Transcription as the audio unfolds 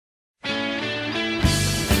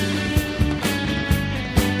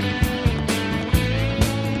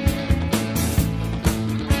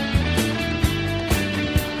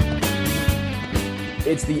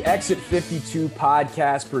It's the Exit 52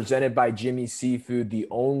 podcast presented by Jimmy Seafood, the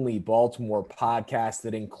only Baltimore podcast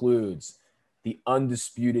that includes the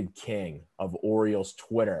undisputed king of Orioles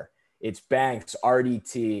Twitter. It's Banks,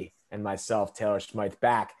 RDT, and myself, Taylor Smythe,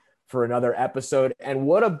 back for another episode. And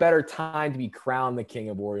what a better time to be crowned the king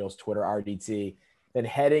of Orioles Twitter, RDT, than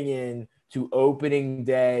heading in to opening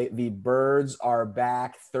day. The Birds are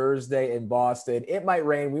back Thursday in Boston. It might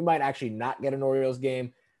rain. We might actually not get an Orioles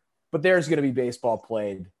game, but there's going to be baseball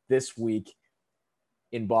played this week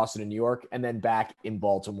in Boston and New York, and then back in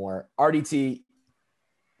Baltimore. RDT,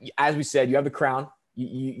 as we said, you have the crown.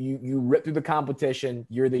 You rip through the competition.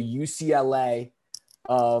 You're the UCLA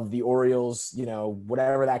of the Orioles, you know,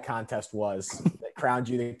 whatever that contest was that crowned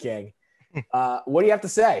you the king. What do you have to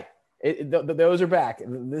say? Those are back.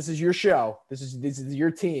 This is your show. This is your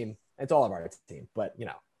team. It's all of our team, but you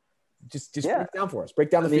know, just break down for us. Break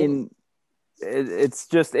down the field.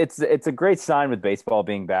 It's a great sign with baseball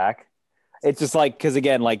being back. It's just like, because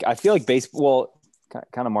again, like I feel like baseball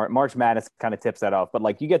kind of March Madness kind of tips that off, but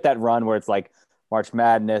like you get that run where it's like March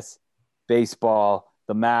Madness, baseball,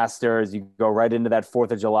 the Masters, you go right into that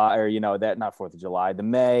 4th of July, or that not 4th of July, the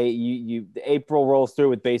May, the April rolls through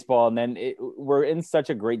with baseball, and then we're in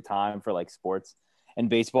such a great time for like sports,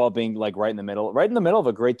 and baseball being like right in the middle of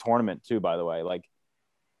a great tournament too, by the way. Like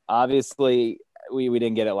obviously we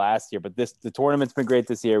didn't get it last year, but the tournament's been great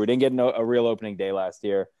this year. We didn't get a real opening day last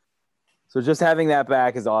year. So just having that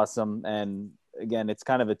back is awesome. And again, it's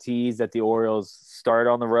kind of a tease that the Orioles start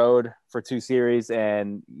on the road for 2 series,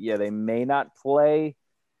 and yeah, they may not play.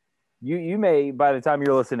 You may, by the time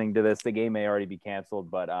you're listening to this, the game may already be canceled,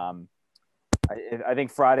 but I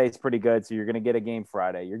think Friday's pretty good. So you're going to get a game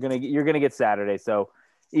Friday. You're going to get Saturday. So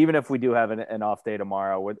even if we do have an off day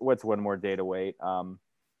tomorrow, what's one more day to wait?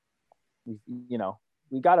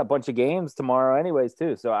 We got a bunch of games tomorrow anyways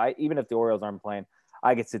too. So even if the Orioles aren't playing,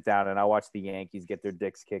 I could sit down and I'll watch the Yankees get their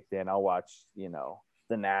dicks kicked in. I'll watch,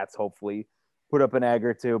 the Nats hopefully put up an egg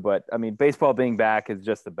or two. But I mean, baseball being back is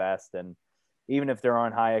just the best. And even if there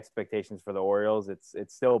aren't high expectations for the Orioles, it's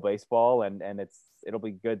still baseball, and it'll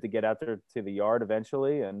be good to get out there to the yard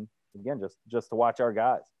eventually. And again, just to watch our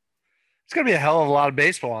guys. It's going to be a hell of a lot of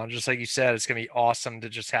baseball on. Just like you said, it's going to be awesome to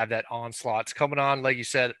just have that onslaught. It's coming on, like you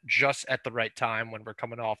said, just at the right time when we're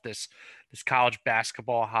coming off this college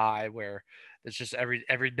basketball high where it's just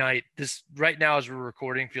every night. This right now as we're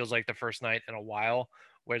recording feels like the first night in a while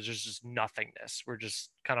where there's just nothingness. We're just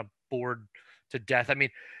kind of bored to death. I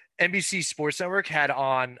mean, NBC Sports Network had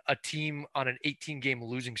on a team on an 18-game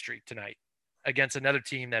losing streak tonight against another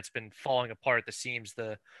team that's been falling apart at the seams,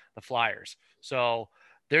 the Flyers. So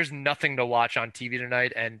there's nothing to watch on TV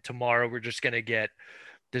tonight, and tomorrow we're just going to get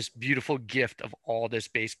this beautiful gift of all this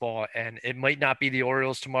baseball. And it might not be the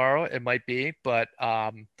Orioles tomorrow. It might be, but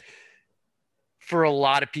for a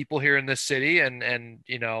lot of people here in this city, and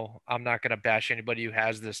I'm not going to bash anybody who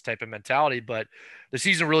has this type of mentality, but the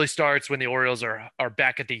season really starts when the Orioles are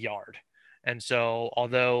back at the yard. And so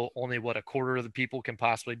although only a quarter of the people can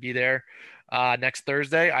possibly be there next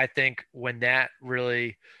Thursday, I think when that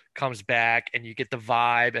really comes back and you get the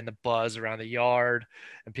vibe and the buzz around the yard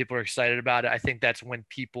and people are excited about it, I think that's when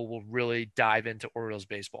people will really dive into Orioles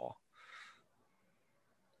baseball.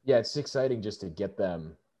 Yeah, it's exciting just to get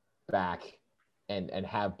them back and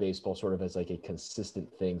have baseball sort of as like a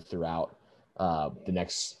consistent thing throughout the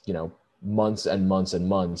next, months and months and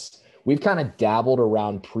months. We've kind of dabbled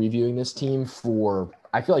around previewing this team for,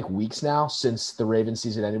 I feel like, weeks now since the Ravens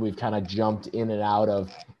season ended. We've kind of jumped in and out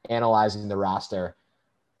of analyzing the roster.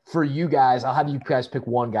 For you guys, I'll have you guys pick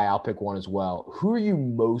one guy. I'll pick one as well. Who are you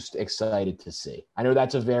most excited to see? I know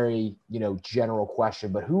that's a very, general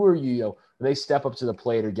question, but who are you, when they step up to the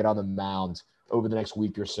plate or get on the mound over the next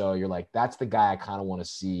week or so, you're like, that's the guy I kind of want to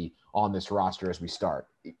see on this roster as we start.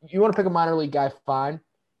 You want to pick a minor league guy, fine.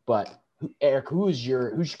 But Eric, who's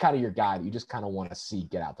kind of your guy that you just kind of want to see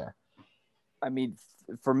get out there? I mean,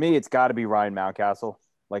 for me, it's got to be Ryan Mountcastle.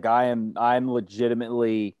 Like I'm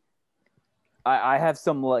legitimately, I have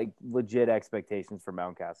some like legit expectations for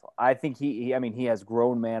Mountcastle. I think he has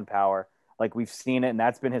grown man power. Like we've seen it, and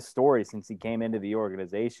that's been his story since he came into the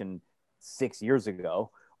organization 6 years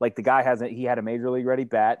ago. Like the guy he had a major league ready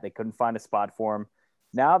bat. They couldn't find a spot for him.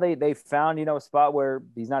 Now they found, a spot where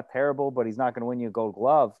he's not terrible, but he's not going to win you a gold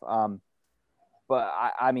glove. But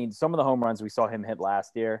I mean, some of the home runs we saw him hit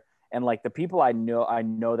last year, and like the people I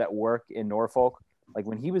know that work in Norfolk, like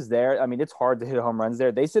when he was there, I mean, it's hard to hit home runs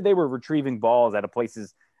there. They said they were retrieving balls out of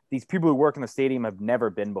places these people who work in the stadium have never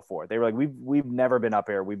been before. They were like, we've never been up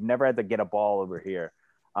here. We've never had to get a ball over here.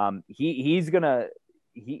 He's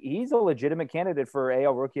a legitimate candidate for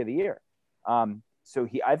AL Rookie of the Year.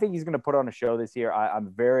 I think he's going to put on a show this year. I'm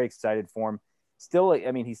very excited for him. Still,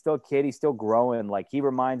 I mean, he's still a kid. He's still growing. Like, he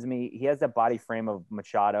reminds me, he has that body frame of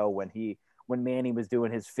Machado when Manny was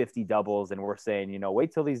doing his 50 doubles, and we're saying, you know,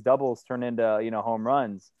 wait till these doubles turn into, you know, home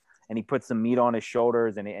runs, and he puts some meat on his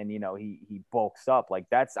shoulders, and you know, he bulks up. Like,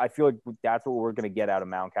 I feel like that's what we're going to get out of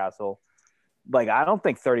Mountcastle. Like, I don't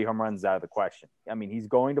think 30 home runs is out of the question. I mean, he's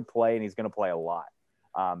going to play, and he's going to play a lot.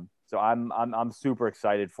 So I'm super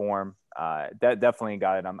excited for him. Definitely a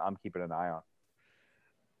guy that I'm keeping an eye on.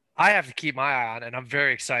 I have to keep my eye on, and I'm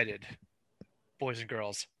very excited, boys and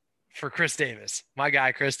girls, for Chris Davis, my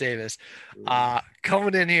guy, Chris Davis,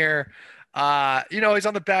 coming in here. You know, he's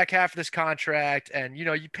on the back half of this contract, and, you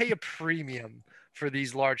know, you pay a premium for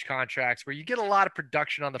these large contracts where you get a lot of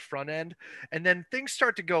production on the front end, and then things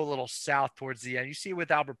start to go a little south towards the end. You see it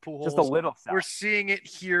with Albert Pujols. Just a little south. We're seeing it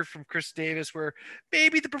here from Chris Davis, where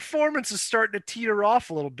maybe the performance is starting to teeter off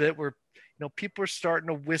a little bit, where, you know, people are starting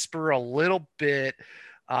to whisper a little bit.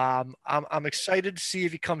 I'm excited to see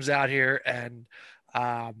if he comes out here and,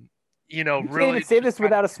 you know, you really can't even say this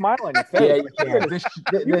without a smile on your face. Yeah,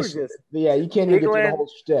 you can't. Yeah, you can't even get through the whole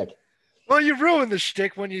shtick. Well, you ruined the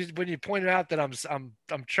shtick when you pointed out that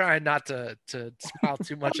I'm trying not to smile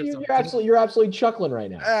too much. You're absolutely chuckling right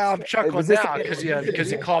now. I'm chuckling now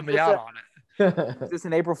because you called me out on it. Is this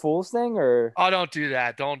an April Fool's thing, or? Oh, don't do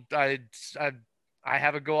that. Don't. I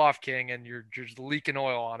have a go off king, and you're just leaking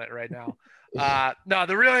oil on it right now. No,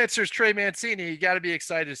 the real answer is Trey Mancini. You got to be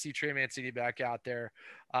excited to see Trey Mancini back out there.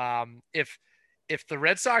 If the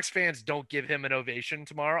Red Sox fans don't give him an ovation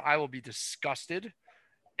tomorrow, I will be disgusted.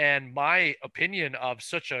 And my opinion of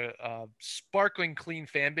such a sparkling clean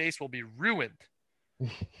fan base will be ruined.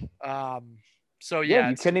 So yeah,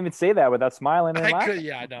 you couldn't even say that without smiling and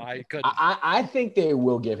laughing. I could. I think they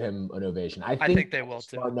will give him an ovation. I think they will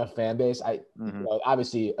too. Smart enough fan base. You know,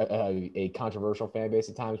 obviously a controversial fan base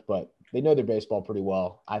at times, but they know their baseball pretty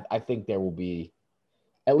well. I think there will be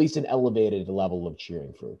at least an elevated level of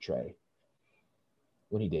cheering for Trey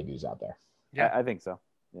when he debuts out there. Yeah, I think so.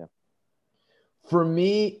 Yeah. For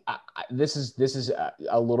me, this is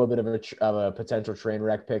a little bit of a potential train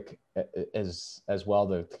wreck pick as well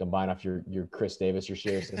to combine off your Chris Davis, your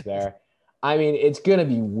seriousness there. I mean, it's going to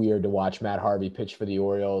be weird to watch Matt Harvey pitch for the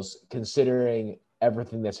Orioles, considering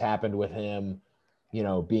everything that's happened with him, you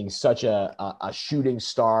know, being such a shooting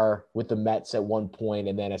star with the Mets at one point,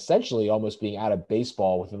 and then essentially almost being out of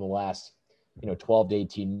baseball within the last, 12 to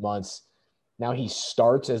 18 months. Now he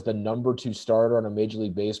starts as the number 2 starter on a Major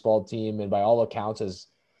League Baseball team, and by all accounts has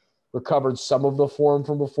recovered some of the form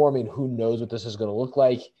from before. I mean, who knows what this is going to look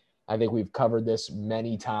like? I think we've covered this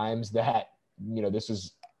many times that, this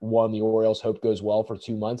is one the Orioles hope goes well for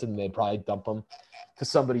 2 months, and they'd probably dump him to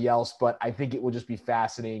somebody else. But I think it will just be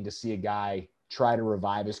fascinating to see a guy try to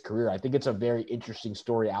revive his career. I think it's a very interesting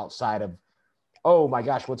story outside of, oh my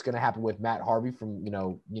gosh, what's going to happen with Matt Harvey from,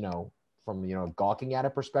 gawking at a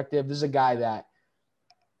perspective. This is a guy that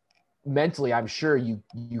mentally, I'm sure you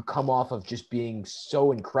come off of just being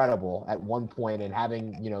so incredible at one point and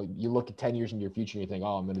having, you look at 10 years into your future and you think,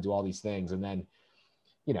 oh, I'm going to do all these things. And then,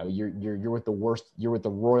 you're with you're with the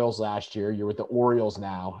Royals last year, you're with the Orioles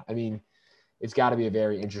now. I mean, it's got to be a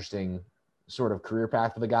very interesting sort of career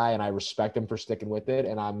path for the guy. And I respect him for sticking with it.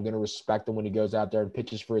 And I'm going to respect him when he goes out there and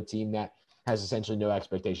pitches for a team that has essentially no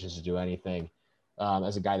expectations to do anything.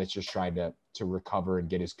 As a guy that's just trying to recover and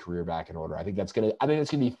get his career back in order. I think it's gonna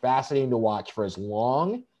be fascinating to watch for as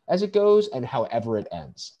long as it goes and however it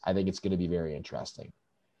ends. I think it's gonna be very interesting.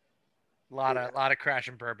 A lot of crash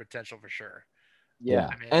and burn potential for sure. Yeah.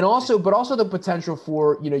 I mean, and also the potential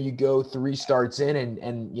for, you go 3 starts in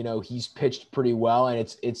and he's pitched pretty well, and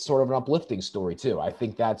it's sort of an uplifting story too. I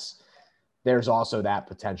think there's also that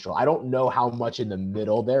potential. I don't know how much in the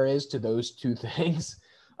middle there is to those two things.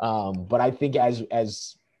 But I think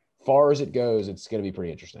as far as it goes, it's going to be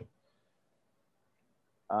pretty interesting.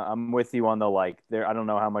 I'm with you on the, I don't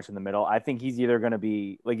know how much in the middle. I think he's either going to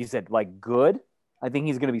be, like you said, good. I think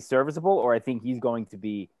he's going to be serviceable, or I think he's going to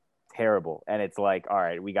be terrible. And it's like, all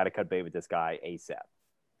right, we got to cut bait with this guy ASAP.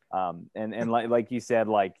 And like you said,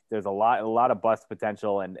 there's a lot of bust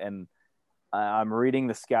potential. And I'm reading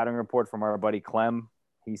the scouting report from our buddy Clem.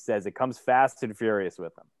 He says it comes fast and furious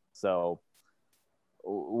with him. So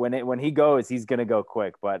when he goes, he's going to go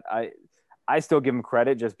quick, but I still give him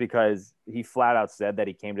credit just because he flat out said that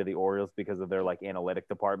he came to the Orioles because of their analytic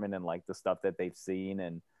department and the stuff that they've seen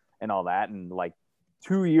and all that. And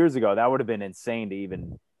 2 years ago, that would have been insane to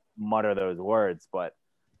even mutter those words. But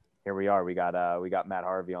here we are. We got Matt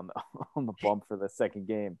Harvey on the bump for the second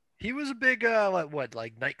game. He was a big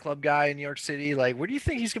nightclub guy in New York City. Where do you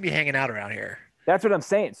think he's gonna be hanging out around here? That's what I'm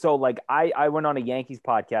saying. So like I went on a Yankees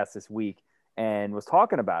podcast this week and was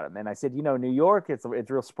talking about it. And I said, New York, it's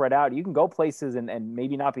real spread out. You can go places and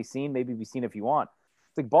maybe not be seen, maybe be seen if you want.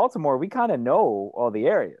 It's like Baltimore, we kind of know all the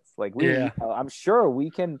areas. Like I'm sure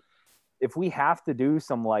we can, if we have to do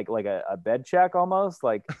some like a bed check almost,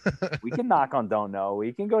 like we can knock on don't know.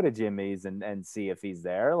 We can go to Jimmy's and see if he's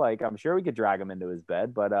there. Like I'm sure we could drag him into his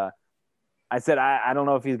bed. But I said I don't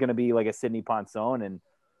know if he's going to be like a Sidney Ponson and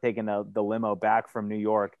taking the limo back from New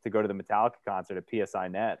York to go to the Metallica concert at PSI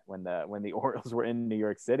Net when the Orioles were in New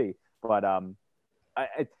York City. But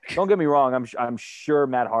don't get me wrong. I'm sure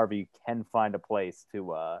Matt Harvey can find a place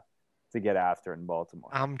to get after in Baltimore.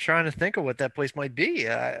 I'm trying to think of what that place might be.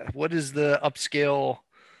 What is the upscale?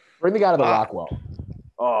 Bring the guy to the Rockwell.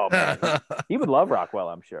 Oh man, he would love Rockwell,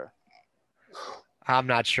 I'm sure. I'm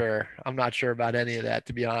not sure. I'm not sure about any of that,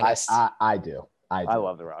 to be honest. I do. I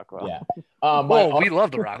love the Rockwell. Yeah. We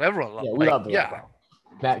love the Rockwell. Everyone loves. Yeah, we love the Rockwell.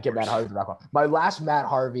 Matt Harvey the Rockwell. My last Matt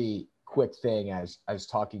Harvey quick thing, I was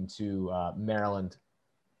talking to Maryland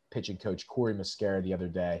pitching coach Corey Mascara the other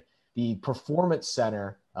day. The Performance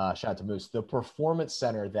Center, shout out to Moose, the Performance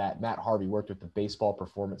Center that Matt Harvey worked with, the Baseball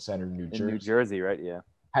Performance Center in New Jersey. In New Jersey, right? Yeah.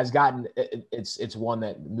 Has gotten it's one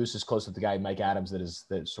that Moose is close with the guy Mike Adams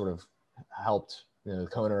that sort of helped, the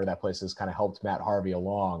owner of that place has kind of helped Matt Harvey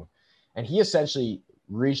along. And he essentially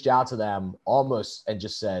reached out to them almost and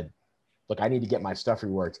just said, look, I need to get my stuff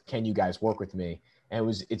reworked. Can you guys work with me? And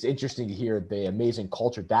it's interesting to hear the amazing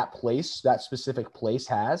culture that specific place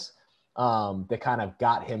has that kind of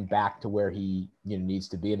got him back to where he needs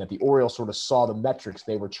to be. And that the Orioles sort of saw the metrics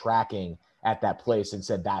they were tracking at that place and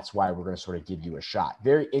said, that's why we're going to sort of give you a shot.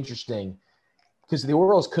 Very interesting, because the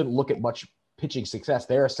Orioles couldn't look at much pitching success.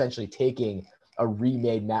 They're essentially taking a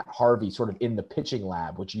remade Matt Harvey sort of in the pitching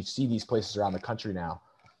lab, which you see these places around the country now.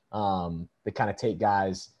 They kind of take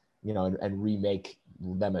guys, and remake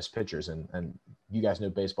them as pitchers. And you guys know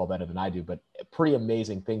baseball better than I do, but a pretty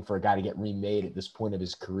amazing thing for a guy to get remade at this point of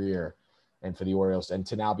his career and for the Orioles and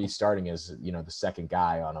to now be starting as, the second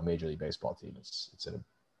guy on a Major League Baseball team. It's a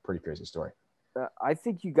pretty crazy story. I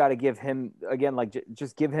think you got to give him, again,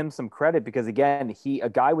 just give him some credit because, again, a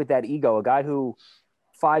guy with that ego, a guy who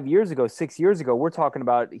 6 years ago, we're talking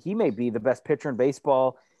about he may be the best pitcher in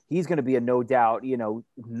baseball. He's going to be a no doubt,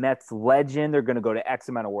 Mets legend. They're going to go to X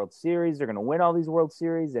amount of World Series. They're going to win all these World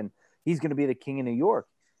Series, and he's going to be the king of New York.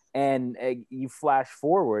 And you flash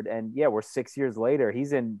forward, and we're 6 years later.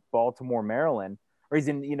 He's in Baltimore, Maryland, or he's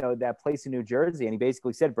in that place in New Jersey, and he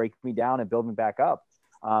basically said, "Break me down and build me back up."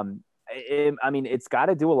 It's got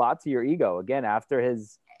to do a lot to your ego. Again, after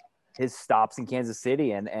his stops in Kansas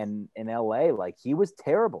City and in LA, like he was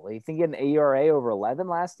terrible. I think he had an ERA over 11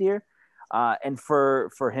 last year. And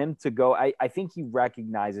for him to go, I think he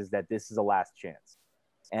recognizes that this is a last chance.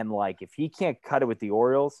 And like, if he can't cut it with the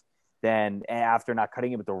Orioles, then after not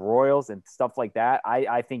cutting it with the Royals and stuff like that,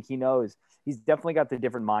 I think he knows he's definitely got the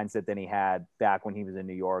different mindset than he had back when he was in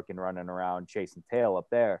New York and running around chasing tail up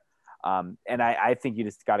there. And I think you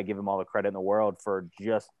just got to give him all the credit in the world for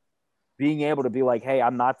just being able to be like, hey,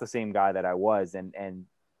 I'm not the same guy that I was. And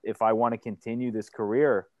if I want to continue this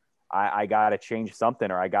career, I got to change something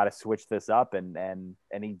or I got to switch this up. And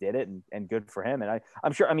he did it and good for him. And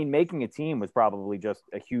I'm sure, making a team was probably just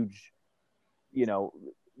a huge, it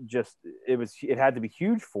had to be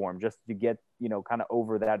huge for him just to get, kind of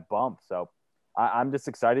over that bump. So I'm just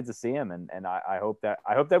excited to see him. And I hope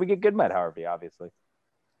that we get good Matt Harvey, obviously.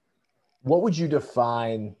 What would you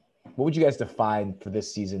guys define for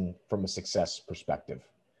this season from a success perspective?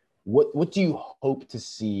 What do you hope to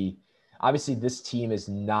see? Obviously, this team is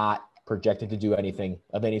not projected to do anything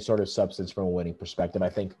of any sort of substance from a winning perspective. I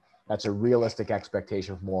think that's a realistic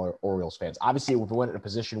expectation from more Orioles fans. Obviously, if we went in a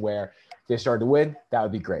position where they started to win, that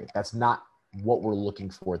would be great. That's not what we're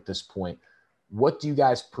looking for at this point. What do you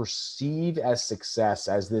guys perceive as success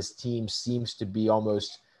as this team seems to be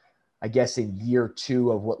almost, I guess, in year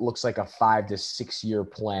 2 of what looks like a 5 to 6 year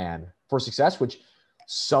plan for success, which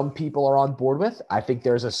some people are on board with? I think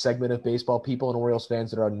there's a segment of baseball people and Orioles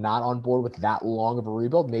fans that are not on board with that long of a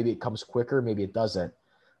rebuild. Maybe it comes quicker, maybe it doesn't.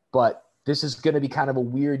 But this is going to be kind of a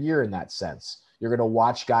weird year in that sense. You're going to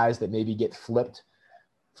watch guys that maybe get flipped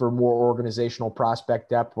for more organizational prospect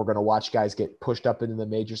depth. We're going to watch guys get pushed up into the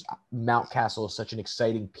majors. Mountcastle is such an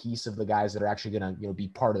exciting piece of the guys that are actually going to, be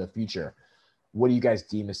part of the future. What do you guys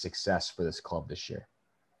deem as success for this club this year?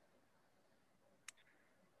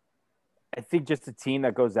 I think just a team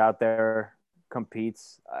that goes out there,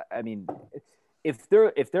 competes. If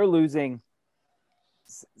they're losing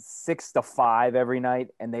 6-5 every night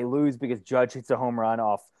and they lose because Judge hits a home run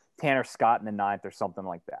off Tanner Scott in the 9th or something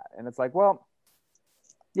like that, and it's like, well,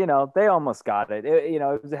 they almost got it. It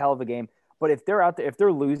was a hell of a game. But if they're out there, if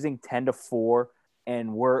they're losing 10-4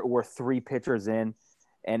 and we're 3 pitchers in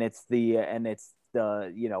and it's the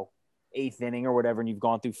eighth inning or whatever, and you've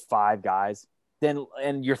gone through 5 guys,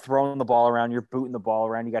 and you're throwing the ball around, you're booting the ball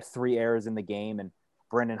around, you got 3 errors in the game, and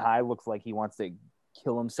Brendan Hyde looks like he wants to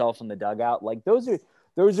kill himself in the dugout. Like those are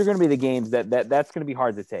going to be the games that's going to be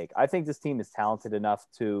hard to take. I think this team is talented enough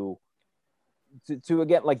to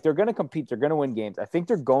again, like they're going to compete, they're going to win games. I think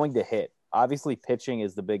they're going to hit. Obviously, pitching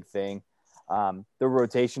is the big thing. The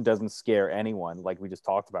rotation doesn't scare anyone, like we just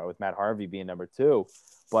talked about with Matt Harvey being number 2.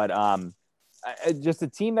 But just a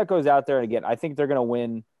team that goes out there, and again, I think they're going to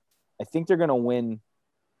win. I think they're going to win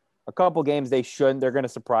a couple games. They shouldn't. They're going to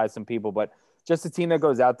surprise some people, but just a team that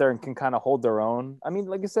goes out there and can kind of hold their own. I mean,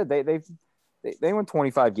 like I said, they won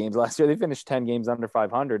 25 games last year. They finished 10 games under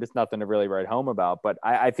 500. It's nothing to really write home about, but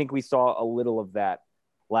I think we saw a little of that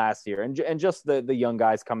last year. And just the young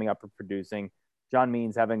guys coming up and producing. John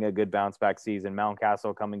Means having a good bounce back season.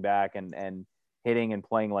 Mountcastle coming back and hitting and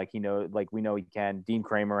playing like we know he can. Dean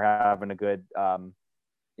Kramer having a good,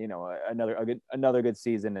 another good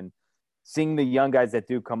season, and seeing the young guys that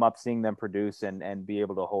do come up, seeing them produce and be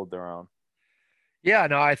able to hold their own. Yeah,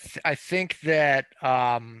 no, I think that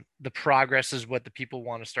the progress is what the people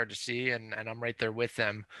want to start to see, and I'm right there with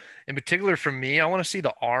them. In particular, for me, I want to see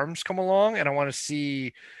the arms come along, and I want to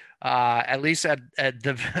see, at least at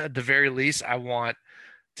the at the very least, I want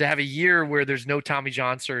to have a year where there's no Tommy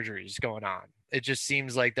John surgeries going on. It just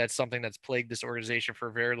seems like that's something that's plagued this organization for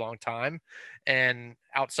a very long time. And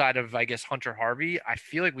outside of, I guess, Hunter Harvey, I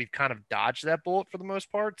feel like we've kind of dodged that bullet for the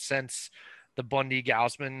most part since the Bundy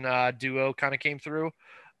Gausman duo kind of came through.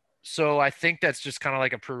 So I think that's just kind of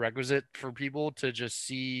like a prerequisite for people to just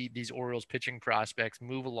see these Orioles pitching prospects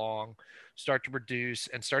move along, start to produce,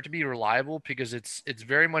 and start to be reliable, because it's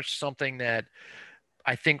very much something that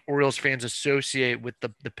I think Orioles fans associate with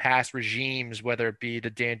the past regimes, whether it be the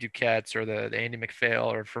Dan Duquettes or the Andy McPhail,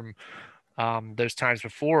 or from those times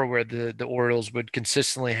before where the Orioles would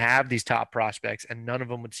consistently have these top prospects and none of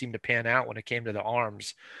them would seem to pan out when it came to the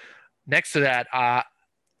arms. Next to that, I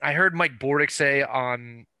heard Mike Bordick say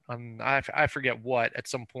on I forget what at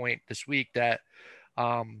some point this week that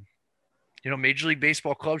Major League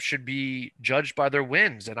Baseball clubs should be judged by their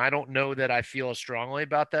wins, and I don't know that I feel as strongly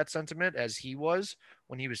about that sentiment as he was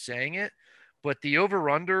when he was saying it. But the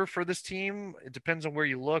over/under for this team, it depends on where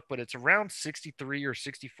you look, but it's around 63 or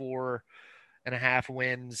 64 and a half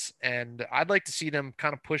wins, and I'd like to see them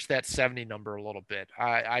kind of push that 70 number a little bit.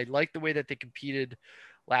 I like the way that they competed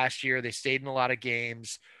last year. They stayed in a lot of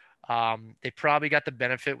games. They probably got the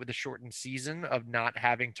benefit with the shortened season of not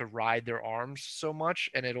having to ride their arms so much,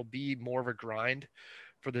 and it'll be more of a grind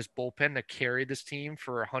for this bullpen to carry this team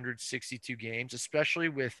for 162 games, especially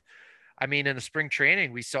with, in the spring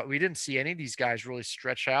training, we didn't see any of these guys really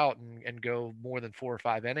stretch out and go more than 4 or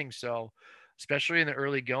 5 innings. So especially in the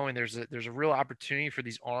early going, there's a real opportunity for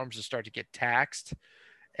these arms to start to get taxed.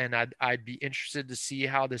 And I'd be interested to see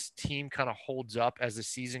how this team kind of holds up as the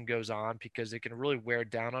season goes on, because it can really wear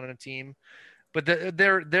down on a team. But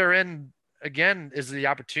therein again is the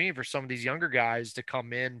opportunity for some of these younger guys to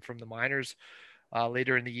come in from the minors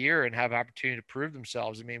later in the year and have opportunity to prove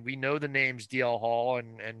themselves. We know the names DL Hall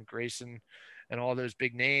and Grayson and all those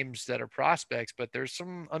big names that are prospects, but there's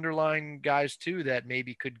some underlying guys too that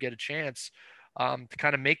maybe could get a chance to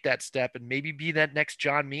kind of make that step and maybe be that next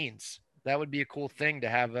John Means. That would be a cool thing to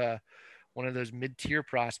have one of those mid-tier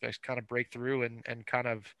prospects kind of break through and kind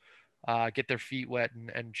of get their feet wet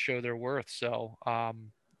and show their worth. So,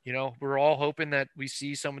 we're all hoping that we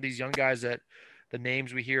see some of these young guys that the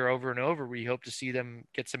names we hear over and over, we hope to see them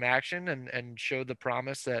get some action and show the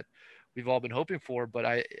promise that we've all been hoping for. But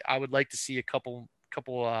I would like to see a couple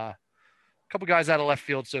guys out of left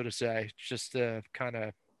field, so to say, just to kind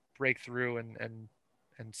of break through and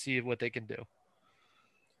see what they can do.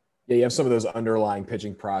 Yeah, you have some of those underlying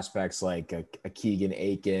pitching prospects like a Keegan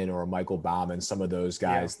Aiken or a Michael Baumann, some of those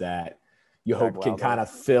guys that you hope can kind of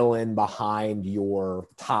fill in behind your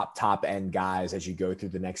top end guys as you go through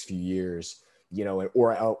the next few years,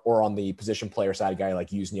 or on the position player side, a guy like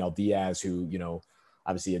Yusniel Diaz, who,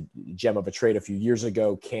 obviously a gem of a trade a few years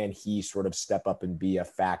ago. Can he sort of step up and be a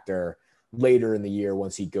factor later in the year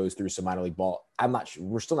once he goes through some minor league ball?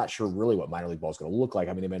 We're still not sure really what minor league ball is going to look like.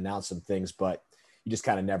 They've announced some things, but you just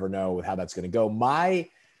kind of never know with how that's going to go. My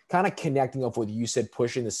kind of connecting up with you said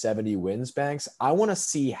pushing the 70 wins, Banks. I want to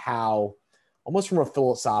see how, almost from a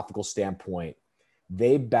philosophical standpoint,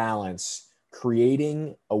 they balance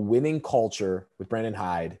creating a winning culture with Brendan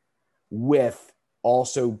Hyde with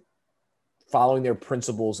also following their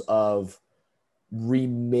principles of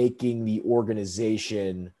remaking the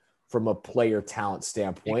organization from a player talent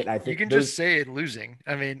standpoint. I think you can just say losing.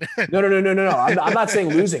 I mean, no. I'm not saying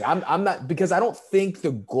losing. I'm not, because I don't think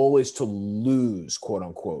the goal is to lose, quote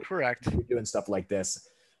unquote. Correct. You're doing stuff like this.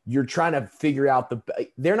 You're trying to figure out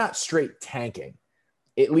they're not straight tanking.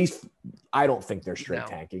 At least I don't think they're straight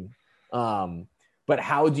tanking. But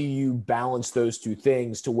how do you balance those two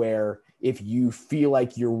things to where if you feel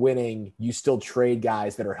like you're winning, you still trade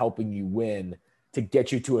guys that are helping you win to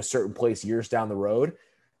get you to a certain place years down the road?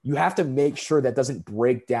 You have to make sure that doesn't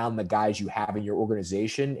break down the guys you have in your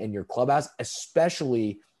organization and your clubhouse,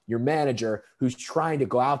 especially your manager who's trying to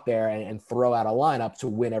go out there and throw out a lineup to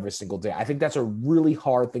win every single day. I think that's a really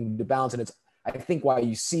hard thing to balance. And it's, I think, why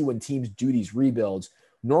you see when teams do these rebuilds,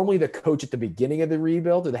 normally the coach at the beginning of the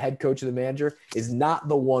rebuild or the head coach or the manager is not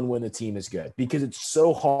the one when the team is good, because it's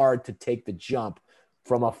so hard to take the jump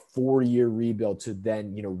from a 4-year rebuild to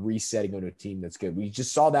then, resetting on a team that's good. We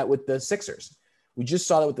just saw that with the Sixers.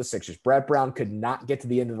 Brett Brown could not get to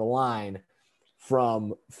the end of the line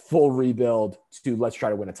from full rebuild to let's try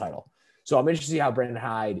to win a title. So I'm interested to see how Brendan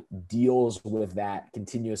Hyde deals with that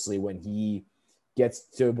continuously when he gets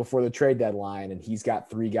to before the trade deadline and he's got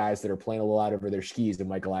 3 guys that are playing a little out over their skis, and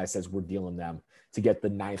Mike Elias says we're dealing them to get the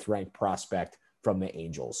 9th ranked prospect from the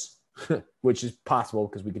Angels, which is possible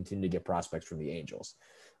because we continue to get prospects from the Angels.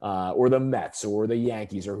 Or the Mets or the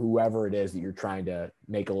Yankees or whoever it is that you're trying to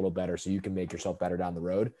make a little better so you can make yourself better down the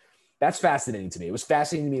road. That's fascinating to me. It was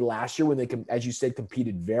fascinating to me last year when they, as you said,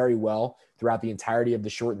 competed very well throughout the entirety of the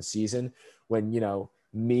shortened season when,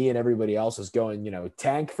 me and everybody else was going,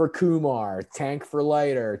 tank for Kumar, tank for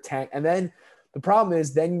Leiter, tank. And then the problem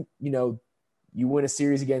is then, you win a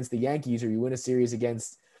series against the Yankees or you win a series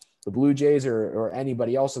against the Blue Jays or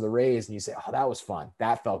anybody else or the Rays, and you say, oh, that was fun.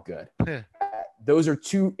 That felt good. Yeah. Those are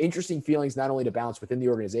 2 interesting feelings, not only to balance within the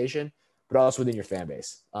organization, but also within your fan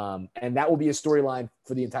base. And that will be a storyline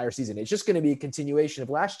for the entire season. It's just going to be a continuation of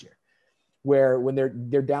last year, where when they're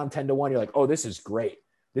down 10-1, you're like, oh, this is great.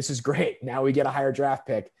 This is great. Now we get a higher draft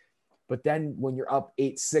pick. But then when you're up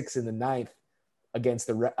 8-6 in the 9th against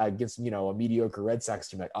a mediocre Red Sox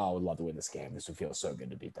team, like, oh, I would love to win this game. This would feel so good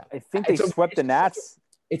to beat them. I think they swept the Nats.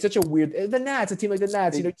 It's such a weird – the Nats, a team like the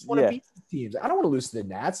Nats, you just want to beat the teams. I don't want to lose to the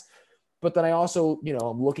Nats. But then I also,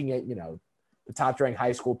 I'm looking at, the top-ranked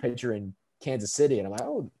high school pitcher in Kansas City, and I'm like,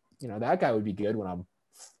 oh, that guy would be good when I'm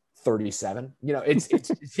 37. It's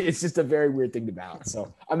just a very weird thing to balance.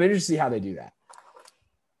 So I'm interested to see how they do that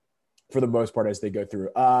for the most part as they go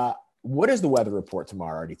through. What is the weather report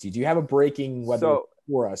tomorrow, RDT? Do you have a breaking weather report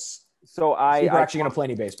for us? So we're actually going to play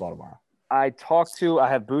any baseball tomorrow. I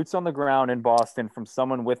have boots on the ground in Boston from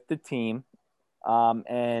someone with the team,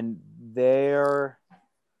 and their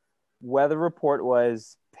weather report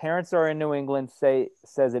was parents are in New England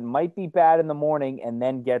says it might be bad in the morning and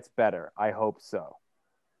then gets better. I hope so.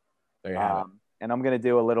 There you have it. And I'm going to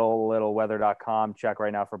do a little weather.com check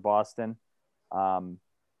right now for Boston. All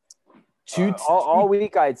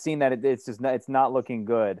week I had seen that it's not looking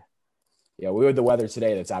good. Yeah, we had the weather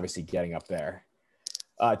today that's obviously getting up there.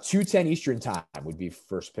 2:10 Eastern time would be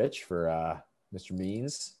first pitch for Mr.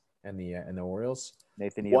 Means and the Orioles.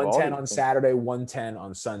 Nathan 1:10 on Saturday, 1:10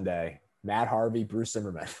 on Sunday. Matt Harvey, Bruce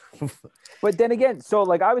Zimmerman. But then again, so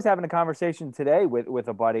like I was having a conversation today with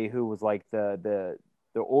a buddy who was like the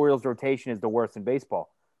Orioles rotation is the worst in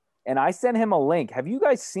baseball. And I sent him a link. Have you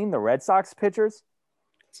guys seen the Red Sox pitchers?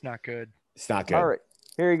 It's not good. It's not good. All right.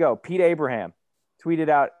 Here you go. Pete Abraham tweeted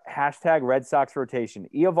out hashtag Red Sox rotation.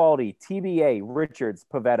 Eovaldi, TBA, Richards,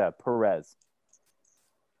 Pivetta, Perez.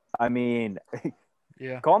 I mean,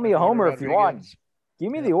 yeah. Call me a homer if you want.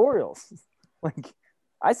 Give me the Orioles. Like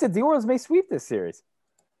I said, the Orioles may sweep this series.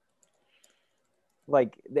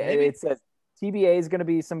 Like it says TBA is going to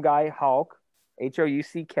be some guy, Hulk, Houck.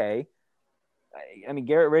 I mean,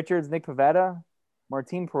 Garrett Richards, Nick Pivetta,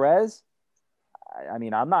 Martin Perez. I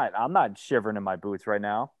mean, I'm not shivering in my boots right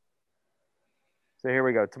now. So here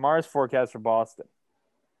we go. Tomorrow's forecast for Boston.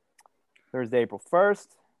 Thursday, April 1st.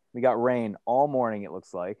 We got rain all morning, it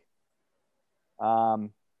looks like.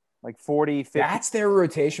 Like 40, 50. That's their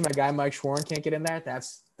rotation. My guy Mike Schwarn can't get in there.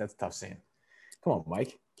 That's tough seeing. Come on,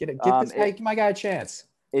 Mike. Give my guy a chance.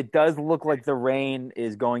 It does look like the rain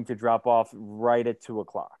is going to drop off right at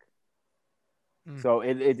 2:00. So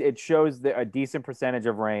it shows a decent percentage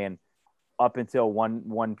of rain up until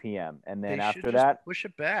 1 p.m. And then after that, push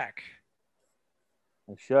it back.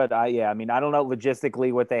 It should. I mean, I don't know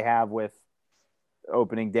logistically what they have with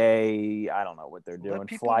opening day. I don't know what they're doing.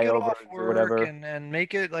 Flyovers or whatever. And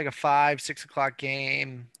make it like a 5-6 o'clock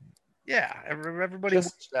game. Yeah, everybody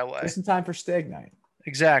works that way. Just in time for Stag Night.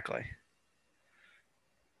 Exactly.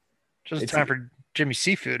 Just in time for Jimmy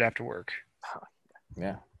Seafood after work.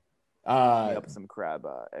 Yeah. Me up with some crab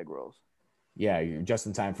egg rolls. Yeah, you're just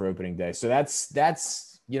in time for opening day. So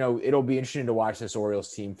that's it'll be interesting to watch this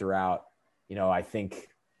Orioles team throughout. I think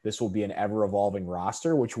this will be an ever evolving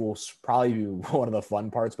roster, which will probably be one of the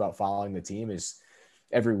fun parts about following the team. Is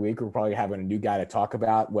every week we're probably having a new guy to talk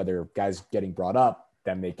about, whether guys getting brought up,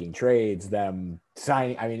 them making trades, them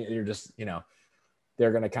signing. I mean, they're just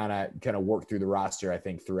they're going to kind of work through the roster, I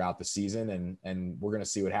think, throughout the season, and we're going to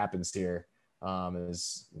see what happens here.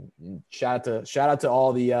 Is shout out to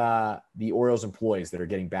all the Orioles employees that are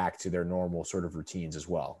getting back to their normal sort of routines as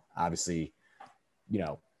well. Obviously,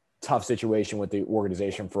 tough situation with the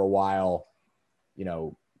organization for a while,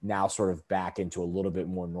 now sort of back into a little bit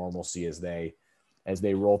more normalcy as they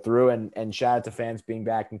roll through, and shout out to fans being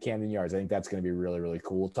back in Camden Yards. I think that's going to be really, really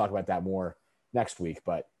cool. We'll talk about that more next week,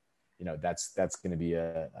 but that's going to be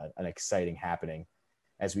an exciting happening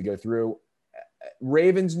as we go through.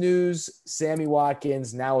 Ravens news, Sammy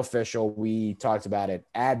Watkins, now official. We talked about it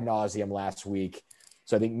ad nauseum last week.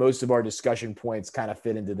 So I think most of our discussion points kind of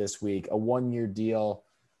fit into this week. A 1-year deal.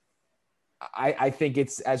 I think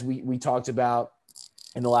it's, as we talked about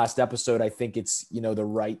in the last episode, I think it's, the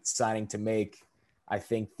right signing to make. I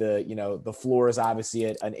think the floor is obviously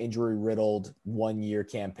an injury-riddled 1-year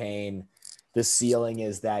campaign. The ceiling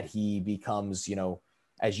is that he becomes,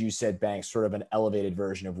 as you said, Banks, sort of an elevated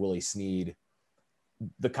version of Willie Snead.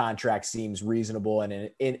 The contract seems reasonable and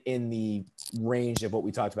in the range of what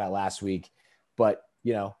we talked about last week. But,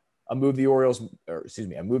 a move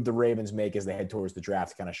the Ravens make as they head towards the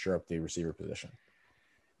draft to kind of shore up the receiver position.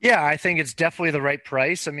 Yeah, I think it's definitely the right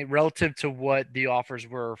price. I mean, relative to what the offers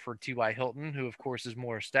were for T.Y. Hilton, who, of course, is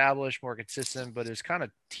more established, more consistent, but is kind of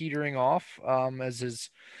teetering off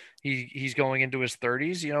he's going into his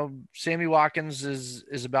 30s. Sammy Watkins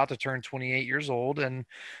is about to turn 28 years old, and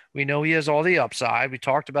we know he has all the upside. We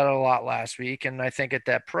talked about it a lot last week, and I think at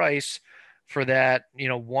that price for that,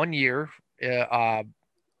 1 year,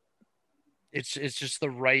 it's just the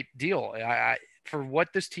right deal. For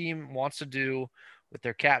what this team wants to do with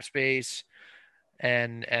their cap space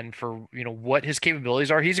and for what his capabilities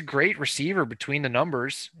are, he's a great receiver between the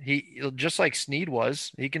numbers. He, just like Snead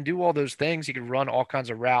was, he can do all those things. He can run all kinds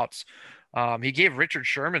of routes. He gave Richard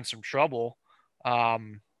Sherman some trouble, if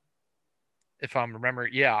I'm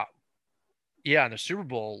remembering. Yeah, in the Super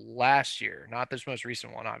Bowl last year, not this most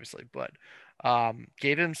recent one, obviously, but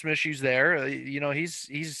gave him some issues there.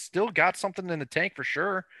 He's still got something in the tank for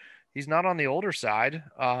sure. He's not on the older side.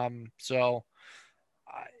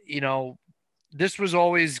 This was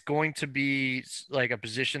always going to be like a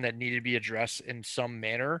position that needed to be addressed in some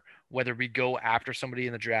manner, whether we go after somebody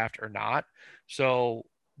in the draft or not. So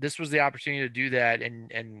this was the opportunity to do that.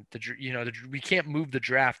 And we can't move the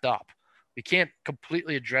draft up. We can't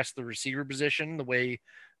completely address the receiver position the way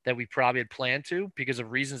that we probably had planned to, because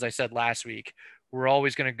of reasons I said last week. We're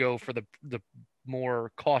always going to go for the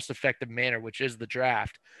more cost-effective manner, which is the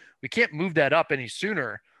draft. We can't move that up any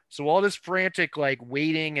sooner. So all this frantic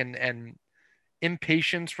waiting and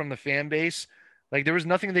impatience from the fan base, there was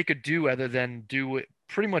nothing they could do other than do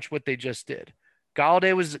pretty much what they just did.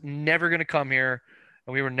 Galladay was never going to come here,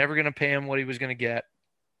 and we were never going to pay him what he was going to get.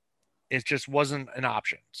 It just wasn't an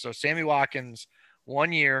option. So Sammy Watkins,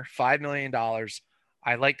 1 year, $5 million.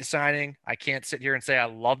 I like the signing. I can't sit here and say I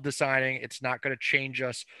love the signing. It's not going to change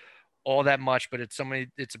us all that much, but it's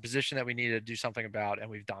a position that we need to do something about, and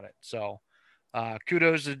we've done it. So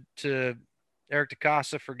kudos to Eric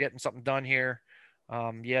DeCosta for getting something done here.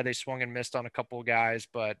 They swung and missed on a couple of guys,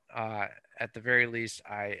 but at the very least,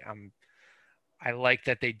 I like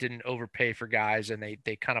that they didn't overpay for guys, and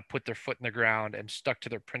they kind of put their foot in the ground and stuck to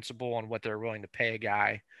their principle on what they're willing to pay a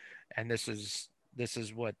guy. And this is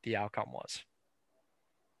what the outcome was.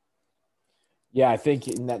 Yeah, I think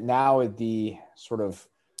that now the sort of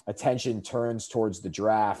attention turns towards the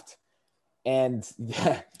draft, and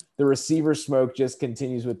the receiver smoke just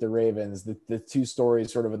continues with the Ravens. The two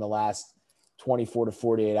stories sort of in the last 24 to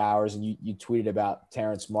 48 hours, and you tweeted about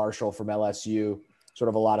Terrence Marshall from LSU, sort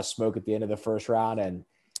of a lot of smoke at the end of the first round, and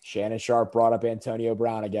Shannon Sharp brought up Antonio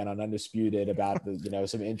Brown again on Undisputed about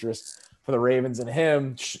some interest for the Ravens and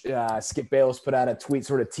him. Skip Bayless put out a tweet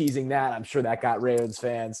sort of teasing that. I'm sure that got Ravens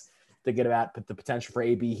fans thinking about the potential for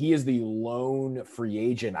AB. He is the lone free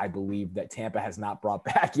agent, I believe, that Tampa has not brought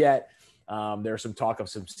back yet. There's some talk of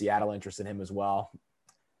some Seattle interest in him as well.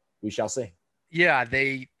 We shall see. Yeah,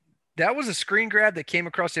 that was a screen grab that came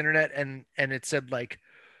across the internet, and it said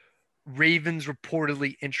Ravens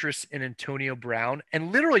reportedly interest in Antonio Brown,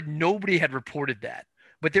 and literally nobody had reported that,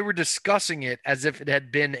 but they were discussing it as if it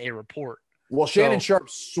had been a report. Well, Shannon Sharp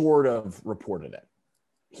sort of reported it.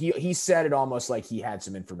 he said it almost like he had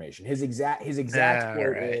some information. His exact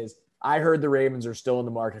quote is, "I heard the Ravens are still in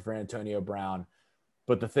the market for Antonio Brown,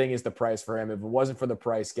 but the thing is the price for him. If it wasn't for the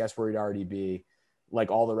price, guess where he'd already be, like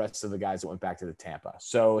all the rest of the guys that went back to the Tampa."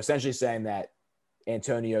 So essentially saying that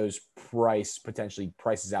Antonio's price potentially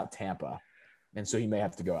prices out Tampa, and so he may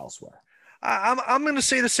have to go elsewhere. I'm going to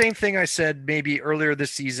say the same thing I said maybe earlier this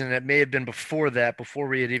season. It may have been before that, before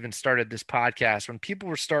we had even started this podcast, when people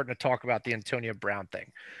were starting to talk about the Antonio Brown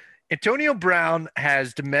thing. Antonio Brown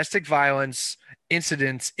has domestic violence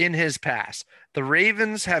incidents in his past. The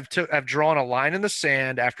Ravens have drawn a line in the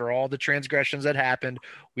sand after all the transgressions that happened.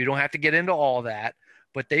 We don't have to get into all that,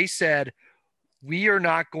 but they said, we are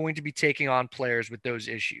not going to be taking on players with those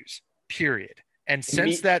issues, period. And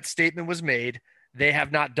since that statement was made, they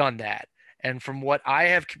have not done that. And from what I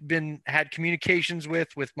have had communications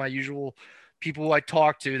with my usual people who I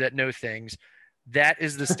talk to that know things, that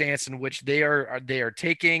is the stance in which they are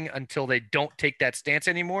taking until they don't take that stance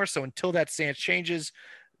anymore. So until that stance changes,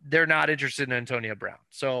 they're not interested in Antonio Brown.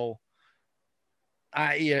 So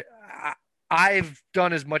I've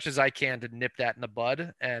done as much as I can to nip that in the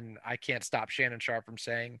bud, and I can't stop Shannon Sharp from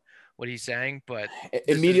saying what he's saying. But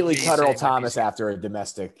immediately cut Earl Thomas after a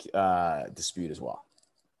domestic dispute as well.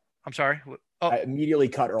 I'm sorry. I immediately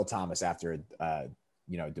cut Earl Thomas after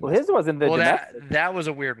domestic. Well, his wasn't the domestic. That was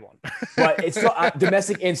a weird one. But it's still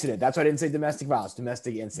domestic incident. That's why I didn't say domestic violence.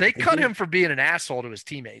 Domestic incident. They cut him for being an asshole to his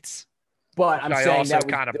teammates. But I'm saying that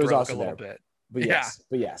kind of broke a little bit. But yes.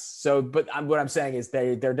 So, what I'm saying is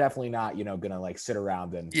they're definitely not, gonna like sit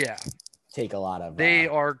around and take a lot of. They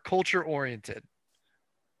are culture oriented.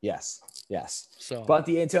 Yes. So, but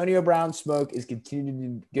the Antonio Brown smoke is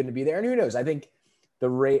continuing going to be there, and who knows? I think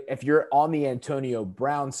if you're on the Antonio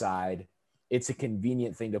Brown side, it's a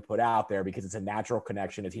convenient thing to put out there because it's a natural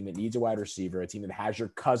connection. A team that needs a wide receiver, a team that has your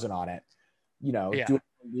cousin on it.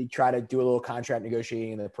 Try to do a little contract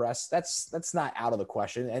negotiating in the press. That's not out of the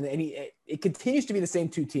question. And it continues to be the same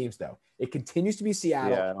two teams though. It continues to be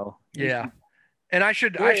Seattle. Yeah. And I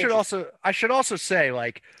should also say,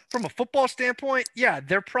 like, from a football standpoint,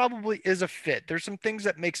 there probably is a fit. There's some things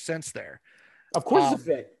that make sense there. Of course, it's a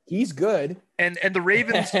fit. He's good, and the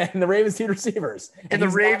Ravens and the Ravens need receivers, and the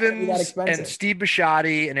Ravens and Steve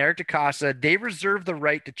Bisciotti and Eric DeCosta, they reserve the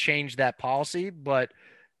right to change that policy. But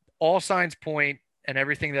all signs point, and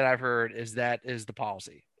everything that I've heard is the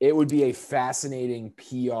policy. It would be a fascinating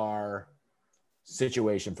PR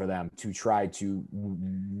situation for them to try to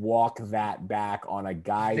walk that back on a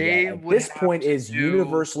guy that at this point is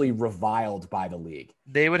universally reviled by the league.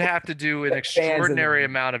 They would have to do an extraordinary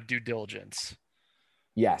amount of due diligence.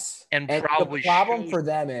 Yes. And probably the problem for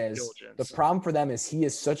them is he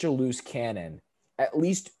is such a loose cannon, at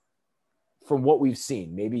least from what we've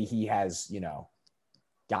seen. Maybe he has,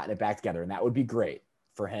 gotten it back together, and that would be great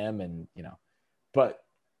for him. And, but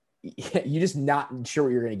you're just not sure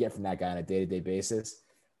what you're going to get from that guy on a day-to-day basis.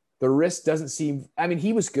 The risk doesn't seem –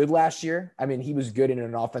 he was good last year. He was good in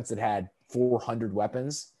an offense that had 400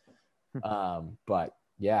 weapons. But,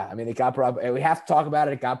 yeah, it got brought – we have to talk about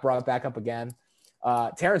it. It got brought back up again.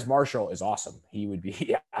 Terrence Marshall is awesome. He would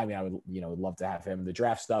be – I would love to have him. The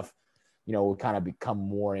draft stuff, will kind of become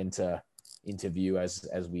more into view as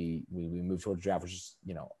we move towards the draft, which is,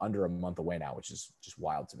 under a month away now, which is just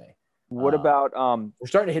wild to me. What about we're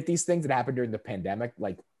starting to hit these things that happened during the pandemic,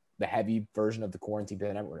 like the heavy version of the quarantine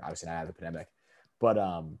pandemic. We're obviously not out of the pandemic, but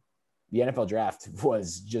the NFL draft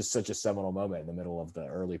was just such a seminal moment in the middle of the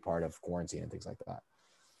early part of quarantine and things like that.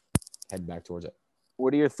 Heading back towards it.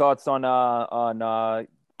 What are your thoughts on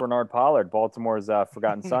Bernard Pollard, Baltimore's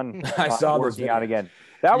forgotten son? I saw working out again.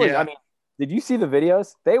 That was, did you see the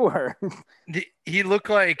videos? They were. He looked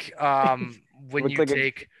like when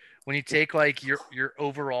you take like your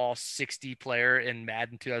overall 60 player in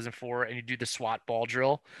Madden 2004 and you do the SWAT ball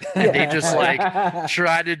drill, and they just like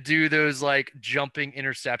try to do those like jumping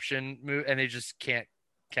interception move, and they just can't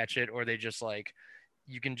catch it, or they just like,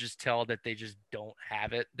 you can just tell that they just don't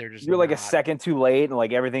have it. You're like a second too late, and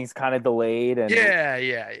like everything's kind of delayed. And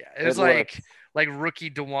it was like rookie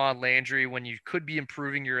DeJuan Landry when you could be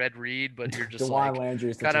improving your Ed Reed, but you're just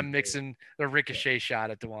kind of mixing the ricochet shot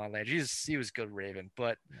at DeJuan Landry. He was good Raven,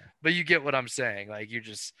 but you get what I'm saying. Like, you're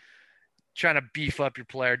just trying to beef up your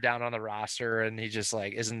player down on the roster, and he just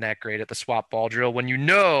like isn't that great at the swap ball drill when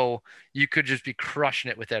you could just be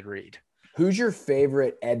crushing it with Ed Reed. Who's your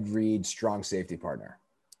favorite Ed Reed strong safety partner?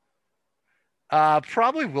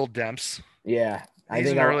 Probably Will Demps. Yeah, he's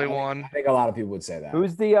an early one. I think a lot of people would say that.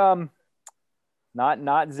 Who's the not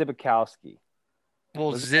Zibikowski?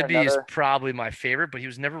 Well, Zibby is probably my favorite, but he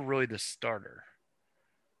was never really the starter.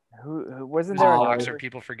 Who wasn't there? Boxer,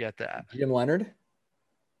 people forget that. Jim Leonard.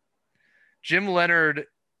 Jim Leonard.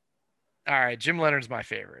 All right, Jim Leonard's my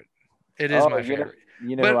favorite. It is my favorite.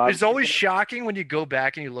 But it's always shocking when you go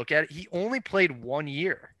back and you look at it. He only played 1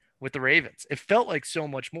 year with the Ravens. It felt like so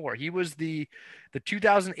much more. He was the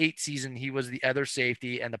 2008 season. He was the other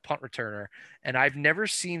safety and the punt returner. And I've never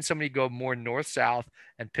seen somebody go more north-south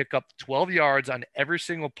and pick up 12 yards on every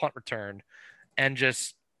single punt return. And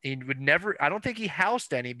just, he would never, I don't think he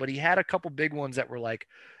housed any, but he had a couple big ones that were like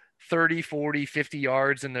 30, 40, 50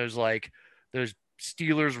 yards. And those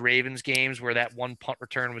Steelers Ravens games where that one punt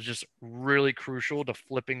return was just really crucial to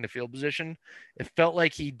flipping the field position. It felt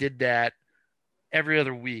like he did that every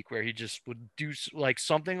other week, where he just would do like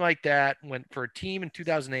something like that. Went for a team in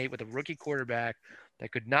 2008 with a rookie quarterback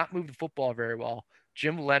that could not move the football very well.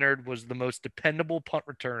 Jim Leonard was the most dependable punt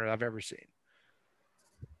returner I've ever seen.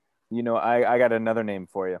 I got another name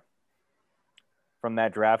for you from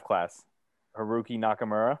that draft class, Haruki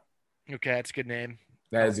Nakamura. Okay, that's a good name.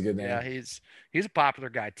 That is a good name. Yeah, he's a popular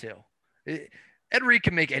guy too. Ed Reed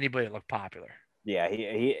can make anybody look popular. Yeah,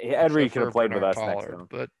 Ed Reed could have played with us next time.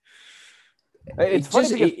 But it's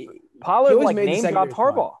funny because Pollard name dropped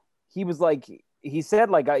Harbaugh. He was like, he said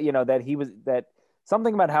that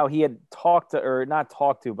something about how he had talked to, or not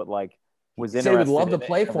talked to, but like was interested. Say would love to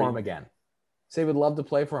play for him again. Say would love to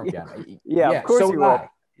play for him again. Yeah, of course he would.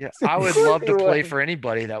 Yeah, I would love to play for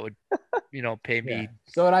anybody that would, pay me.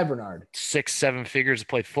 So would I, Bernard. 6-7 figures to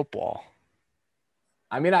play football.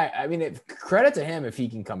 I mean, credit to him if he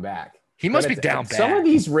can come back. He must be down bad. Some of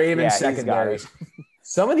these Ravens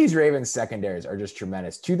secondaries, are just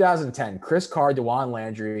tremendous. 2010, Chris Carr, DeJuan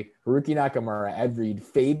Landry, Haruki Nakamura, Ed Reed,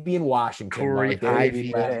 Fabian Washington, Corey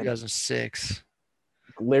Ivy, 2006.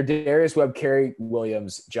 Darius Webb, Kerry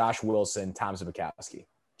Williams, Josh Wilson, Tom Zbikowski.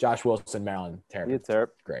 Josh Wilson, Maryland Terrapins.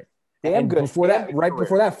 Great. Damn good. Before that,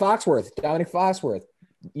 Foxworth, Dominic Foxworth,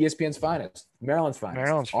 ESPN's finest, Maryland's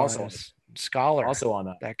finest. Scholar. Also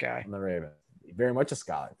on that guy. On the Ravens. Very much a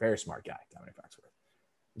scholar. Very smart guy, Dominic Foxworth.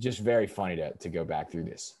 Just very funny to go back through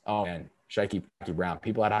this. Oh, man. Shaky Brown.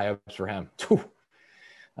 People had high hopes for him.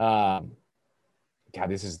 God,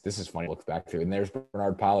 this is funny to look back through. And there's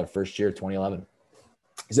Bernard Pollard, first year, 2011.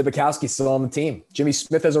 Zbikowski still on the team. Jimmy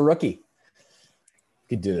Smith as a rookie.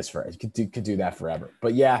 Could do that forever.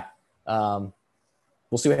 But yeah, we'll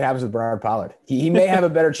see what happens with Bernard Pollard. He may have a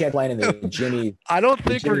better chance playing than Jimmy. I don't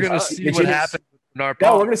think we're going to see what happens with Bernard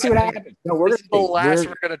Pollard. No, we're going to see what happens. No, we're going to see the last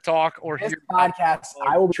we're going to talk or this hear podcast.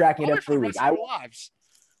 I will be tracking it every week.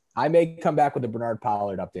 I may come back with a Bernard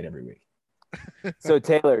Pollard update every week. So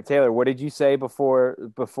Taylor, what did you say before?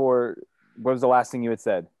 What was the last thing you had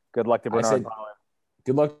said? Good luck to Bernard Pollard.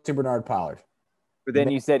 Good luck to Bernard Pollard. But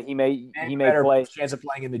then you said he may play. Chance of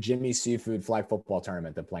playing in the Jimmy Seafood Flag Football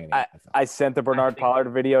Tournament than playing in the NFL. I sent the Bernard Pollard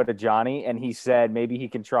video to Johnny, and he said maybe he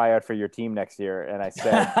can try out for your team next year. And I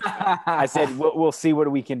said we'll see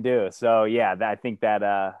what we can do. So yeah, I think that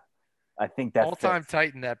all-time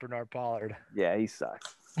Titan, that Bernard Pollard. Yeah, he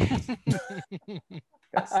sucks.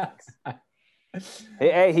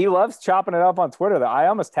 Hey, he loves chopping it up on Twitter. Though I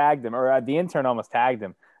almost tagged him, or the intern almost tagged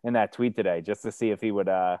him in that tweet today, just to see if he would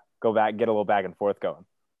go back, get a little back and forth going.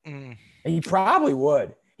 He probably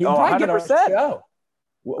would. He'd probably get on the show.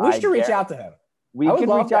 We should reach out to him. We could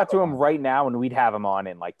reach out to him right now, and we'd have him on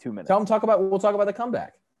in like 2 minutes. We'll talk about the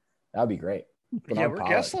comeback. That'd be great. We're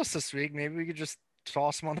guestless this week. Maybe we could just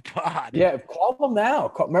toss him on the pod. Yeah, call him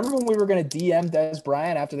now. Remember when we were going to DM Des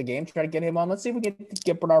Bryant after the game, try to get him on? Let's see if we can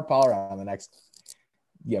get Bernard Pollard on the next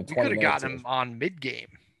 20 minutes. We could have gotten him on mid-game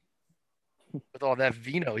with all that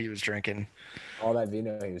vino he was drinking.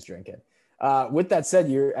 With that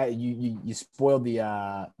said, you spoiled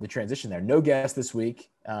the transition there. No guest this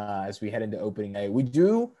week as we head into opening day. We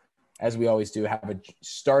do, as we always do, have a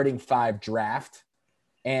starting 5 draft.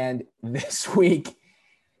 And this week,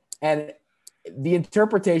 and the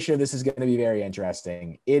interpretation of this is going to be very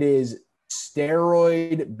interesting. It is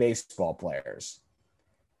steroid baseball players.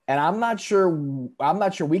 And I'm not sure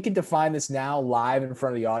we can define this now live in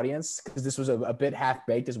front of the audience, because this was a bit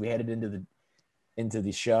half-baked as we headed into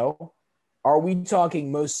the show. Are we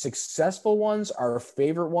talking most successful ones, our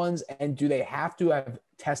favorite ones, and do they have to have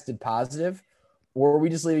tested positive? Or are we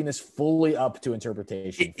just leaving this fully up to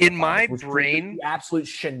interpretation? In my brain, absolute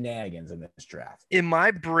shenanigans in this draft. In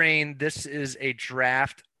my brain, this is a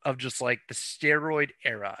draft of just like the steroid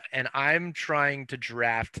era. And I'm trying to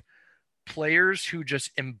draft players who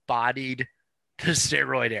just embodied the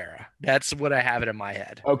steroid era. That's what I have it in my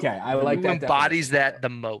head. Okay. I like who that. Embodies that the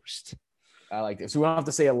most. I like this. So we don't have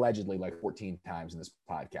to say allegedly like 14 times in this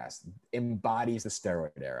podcast. Embodies the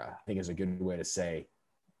steroid era, I think is a good way to say.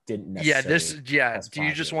 Didn't necessarily. Do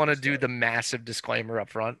you just want to do the massive disclaimer up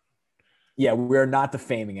front? Yeah, we're not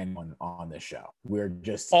defaming anyone on this show. We're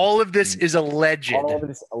just all of this is alleged. All of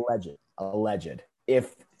this alleged.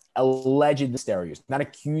 If alleged the steroid use, not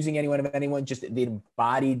accusing anyone of anyone, just they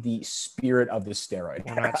embodied the spirit of the steroid.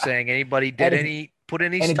 We're not saying anybody did put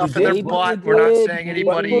any and if stuff you in did, their butt. you We're not did, saying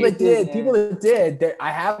people anybody. that did.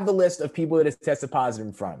 I have the list of people that has tested positive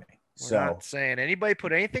in front of me. We're not saying anybody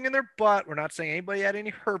put anything in their butt. We're not saying anybody had any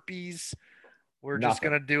herpes. We're just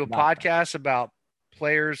going to do a podcast about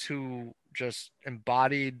players who just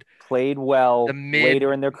played well the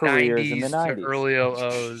later in their careers in the 90s to early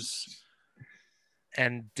 00s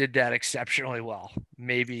and did that exceptionally well.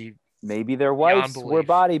 Maybe their wives were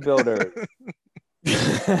bodybuilders.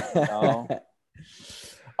 No.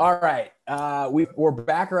 All right. We're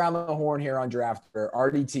back around the horn here on draft.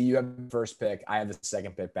 RDT, you have the first pick. I have the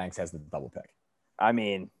second pick. Banks has the double pick. I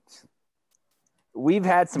mean, we've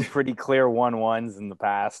had some pretty clear 1-1s in the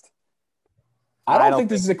past. I don't think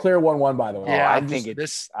this is a clear 1-1, by the way. Yeah, I think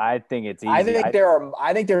it's easy. I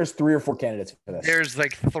think there's 3 or 4 candidates for this. There's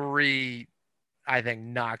like 3, I think,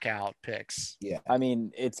 knockout picks. Yeah. I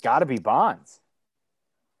mean, it's got to be Bonds.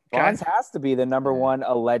 Bonds has to be the number one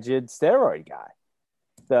alleged steroid guy.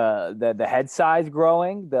 The head size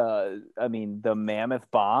growing, the mammoth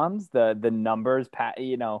bombs, the numbers,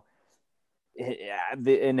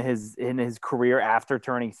 in his career after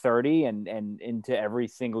turning 30 and into every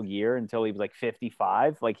single year until he was like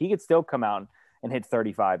 55, like he could still come out and hit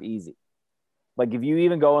 35 easy. Like if you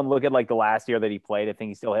even go and look at like the last year that he played, I think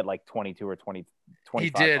he still hit like 22 or 20. He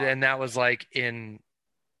did, and that was like in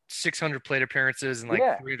 600 plate appearances and like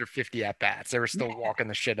 350 at bats. They were still walking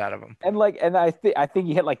the shit out of him. And I think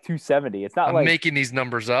he hit like 270. It's not I'm like making these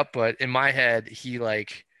numbers up, but in my head, he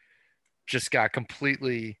like just got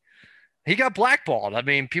completely. He got blackballed. I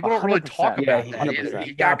mean, people don't really talk about that either.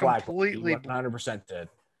 He got completely 100% did.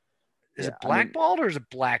 Is it blackballed or is it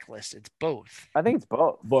blacklisted? It's both. I think it's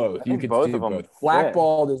both. Both. You could do both.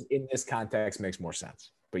 Blackballed is in this context makes more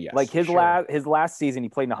sense. But yes. Like his last season, he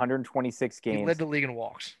played in 126 games. He led the league in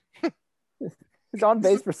walks. His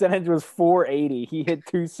on-base percentage was .480. He hit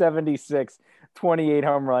 276, 28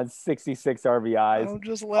 home runs, 66 RBIs. I'm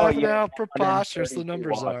just laughing how preposterous the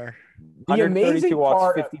numbers are. The amazing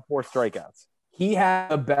walks, 54 strikeouts. He had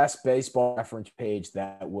the best baseball reference page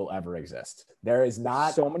that will ever exist. There is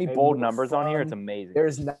not so many bold numbers on here. It's amazing.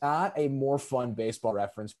 There's not a more fun baseball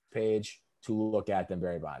reference page to look at than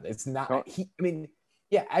Barry Bonds. It's not.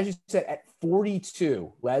 Yeah, as you said, at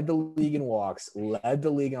 42, led the league in walks, led the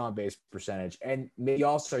league in on-base percentage, and made the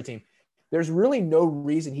All-Star team. There's really no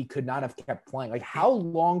reason he could not have kept playing. Like, how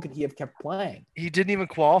long could he have kept playing? He didn't even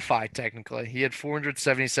qualify, technically. He had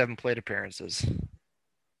 477 plate appearances,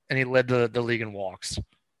 and he led the league in walks.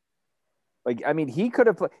 Like, I mean, he could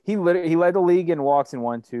have – he led the league in walks in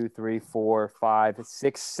 1, 2, 3, 4, 5,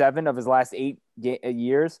 6, 7 of his last 8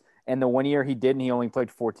 years, and the 1 year he didn't, he only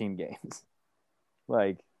played 14 games.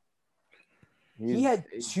 Like he had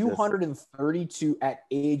 232 at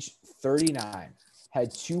age 39,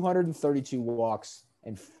 had 232 walks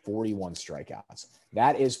and 41 strikeouts.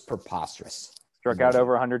 That is preposterous. Struck out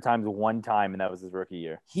over 100 times one time, and that was his rookie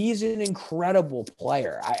year. He's an incredible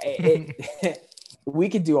player. We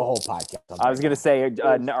could do a whole podcast. I was going to say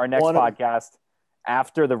our next podcast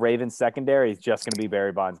after the Ravens secondary is just going to be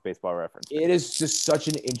Barry Bonds baseball reference. It is just such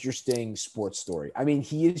an interesting sports story. I mean,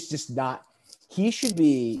 he is just not. He should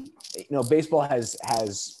be, baseball has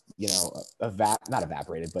not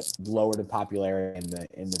evaporated, but lowered in popularity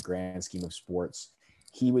in the grand scheme of sports.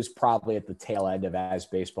 He was probably at the tail end of as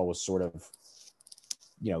baseball was sort of,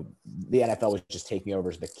 the NFL was just taking over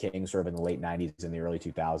as the king sort of in the late 90s and the early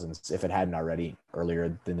 2000s, if it hadn't already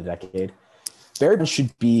earlier in the decade. Barry Bonds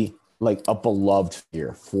should be like a beloved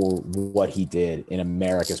figure for what he did in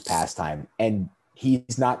America's pastime. And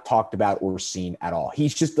he's not talked about or seen at all.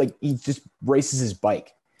 He's just like, he just races his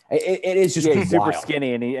bike. It is just he's super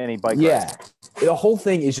skinny and he bike rides. Yeah. The whole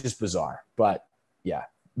thing is just bizarre. But yeah,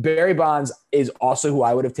 Barry Bonds is also who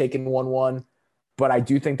I would have taken 1-1, but I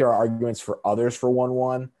do think there are arguments for others for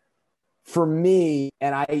 1-1. For me,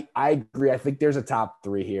 and I agree, I think there's a top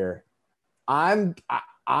 3 here. I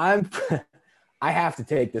have to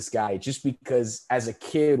take this guy just because as a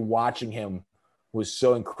kid watching him was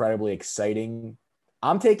so incredibly exciting.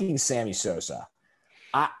 I'm taking Sammy Sosa.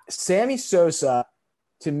 Sammy Sosa,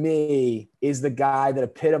 to me, is the guy that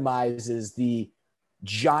epitomizes the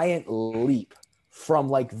giant leap from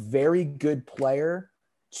like very good player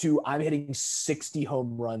to I'm hitting 60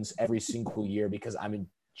 home runs every single year because I'm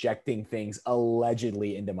injecting things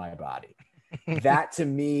allegedly into my body. That to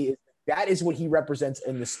me, that is what he represents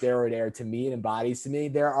in the steroid era to me. It embodies to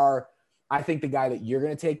me. I think the guy that you're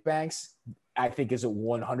going to take, Banks, I think is a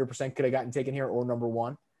 100% could have gotten taken here or number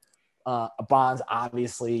one. Bonds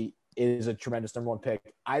obviously is a tremendous number one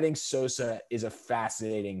pick. I think Sosa is a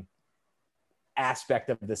fascinating aspect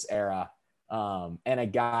of this era, and a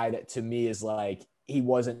guy that to me is like he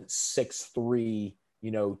wasn't 6'3",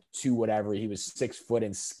 to whatever. He was 6 foot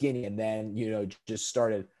and skinny, and then just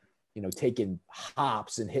started taking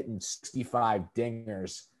hops and hitting 65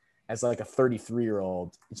 dingers as like a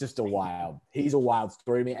 33-year-old. It's just he's a wild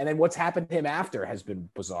story to me. And then what's happened to him after has been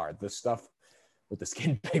bizarre. The stuff with the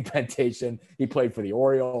skin pigmentation, he played for the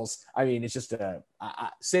Orioles. I mean, it's just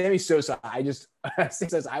Sammy Sosa. I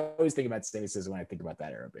always think about Sammy Sosa when I think about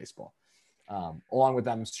that era of baseball. Along with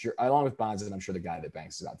Bonds, and I'm sure the guy that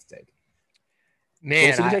Banks is about to take.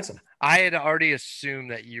 Man, I had already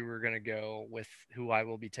assumed that you were going to go with who I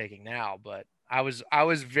will be taking now, but I was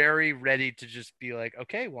very ready to just be like,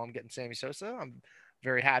 okay, well, I'm getting Sammy Sosa. I'm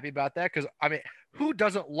very happy about that because, I mean, who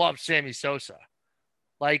doesn't love Sammy Sosa?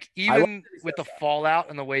 Like, even with the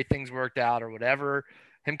fallout and the way things worked out or whatever,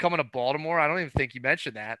 him coming to Baltimore, I don't even think you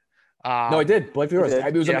mentioned that. No, I did. Blake Rose.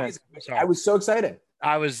 It was amazing. I was so excited.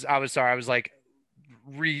 I was sorry. I was like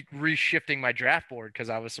reshifting my draft board because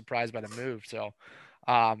I was surprised by the move. So,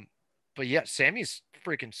 but yeah, Sammy's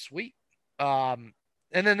freaking sweet. And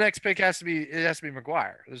then the next pick has to be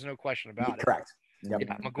McGuire. There's no question about it. Correct. Yep.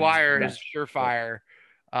 Yeah, McGuire is surefire.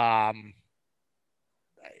 I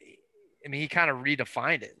mean, he kind of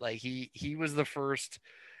redefined it. Like he was the first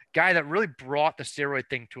guy that really brought the steroid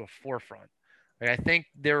thing to a forefront. Like, I think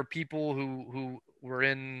there were people who were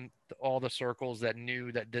in all the circles that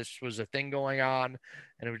knew that this was a thing going on,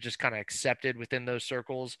 and it was just kind of accepted within those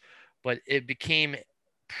circles. But it became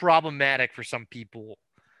problematic for some people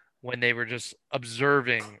when they were just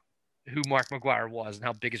observing who Mark McGuire was and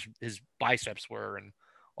how big his biceps were and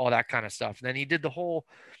all that kind of stuff. And then he did the whole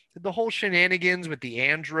shenanigans with the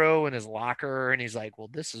Andro in his locker. And he's like, well,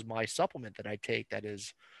 this is my supplement that I take. That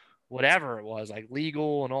is whatever it was, like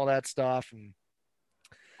legal and all that stuff. And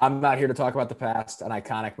I'm not here to talk about the past, an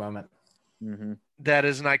iconic moment. Mm-hmm. That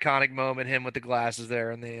is an iconic moment. Him with the glasses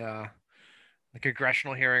there in the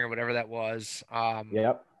congressional hearing or whatever that was.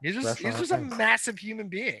 Yep. He's just a massive human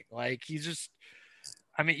being. Like, he's just,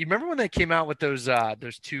 I mean, you remember when they came out with those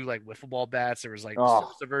two like wiffle ball bats? There was like the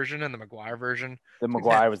Sosa version and the McGuire version. The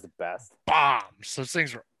McGuire was the best. Bombs. Those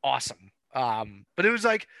things were awesome. But it was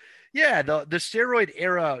like, yeah, the steroid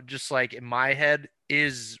era, just like in my head,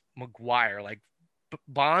 is McGuire. Like,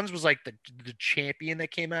 Bonds was like the champion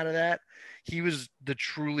that came out of that. He was the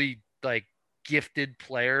truly like gifted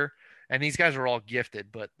player, and these guys are all gifted,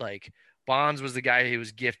 but like Bonds was the guy who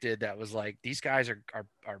was gifted. That was like, these guys are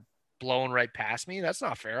blowing right past me. That's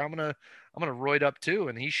not fair. I'm gonna roid up too.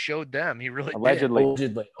 And he showed them. He really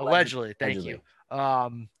allegedly. Thank you.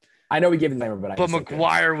 I know we gave him the name, but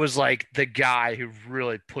McGuire was like the guy who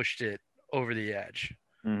really pushed it over the edge.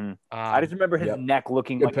 Mm-hmm. I just remember his neck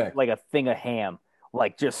looking like a thing of ham,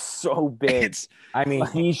 like just so big.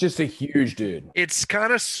 He's just a huge dude. It's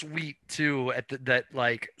kind of sweet too that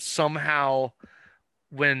like somehow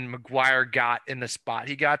when McGuire got in the spot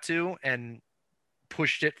he got to and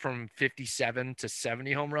pushed it from 57 to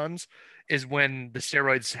 70 home runs is when the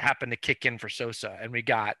steroids happened to kick in for Sosa, and we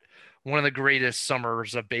got one of the greatest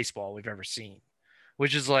summers of baseball we've ever seen,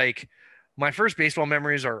 which is like my first baseball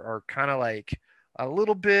memories are kind of like a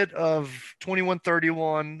little bit of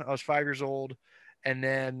 21-31. I was 5 years old, and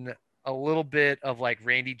then a little bit of like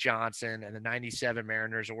Randy Johnson and the 97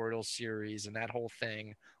 Mariners Orioles series and that whole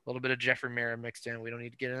thing. A little bit of Jeffrey Mara mixed in. We don't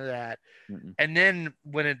need to get into that. Mm-mm. And then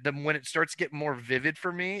when it starts to get more vivid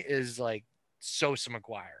for me is like Sosa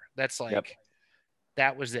McGuire. That's like,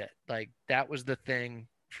 that was it. Like, that was the thing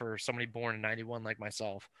for somebody born in 91 like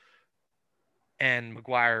myself. And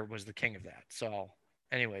McGuire was the king of that. So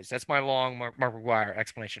anyways, that's my long Mark McGuire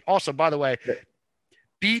explanation. Also, by the way,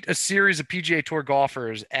 beat a series of PGA Tour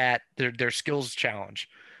golfers at their skills challenge.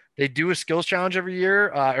 They do a skills challenge every year,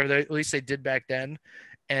 or at least they did back then.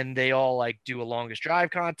 And they all like do a longest drive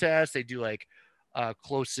contest. They do like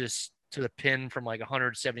closest to the pin from like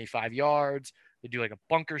 175 yards. They do like a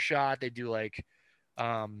bunker shot. They do like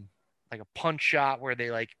a punch shot where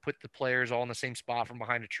they like put the players all in the same spot from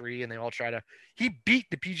behind a tree, and they all try to. He beat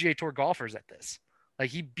the PGA Tour golfers at this. Like,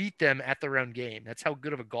 he beat them at their own game. That's how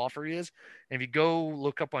good of a golfer he is. And if you go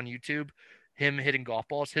look up on YouTube him hitting golf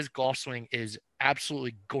balls, his golf swing is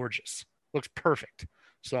absolutely gorgeous. Looks perfect.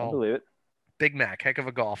 So I believe it. Big Mac, heck of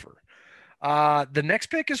a golfer. The next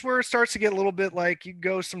pick is where it starts to get a little bit like you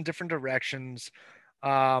go some different directions.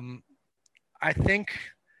 I think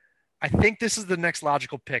this is the next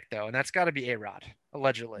logical pick, though, and that's got to be A-Rod,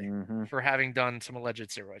 allegedly, for having done some alleged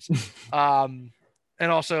steroids.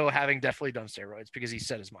 and also having definitely done steroids because he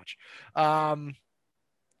said as much. And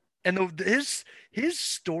his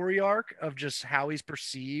story arc of just how he's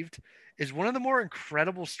perceived is one of the more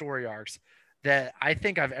incredible story arcs that I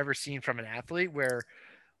think I've ever seen from an athlete. Where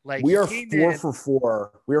like we are 4 for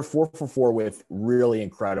 4. We are 4 for 4 with really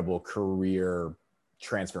incredible career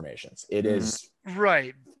transformations. It is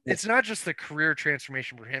right. It's not just the career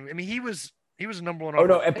transformation for him. I mean, he was number one. Oh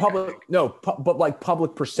no, and but like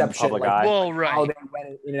public perception, public like, eye. Well, right. How they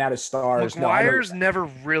went in and out of stars. McGuire's never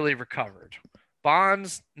really recovered.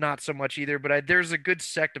 Bonds, not so much either. But there's a good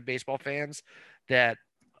sect of baseball fans that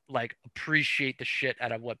like appreciate the shit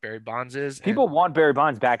out of what Barry Bonds is. People want Barry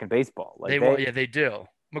Bonds back in baseball. Like they do.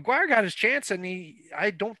 McGuire got his chance, and I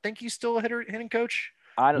don't think he's still a hitting coach.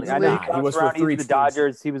 I know he was for 3 the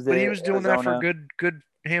Dodgers. He was doing that for a good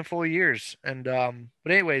handful of years. And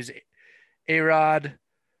but anyways, A-Rod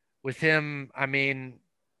with him, I mean,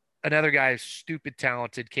 another guy stupid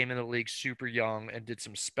talented, came in the league super young and did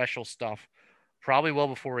some special stuff, probably well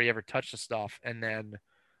before he ever touched the stuff, and then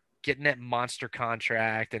getting that monster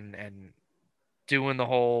contract and doing the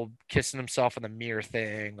whole kissing himself in the mirror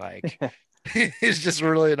thing, like he's just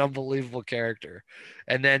really an unbelievable character.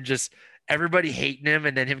 And then just everybody hating him,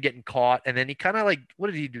 and then him getting caught, and then he kind of like, what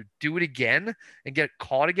did he do? Do it again and get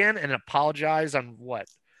caught again and apologize on what?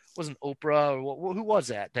 Wasn't Oprah or who was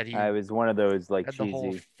that he? I was one of those like had cheesy. the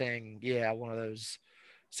whole thing, yeah, one of those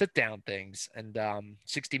sit down things and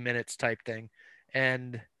 60 Minutes type thing,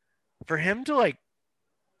 and for him to like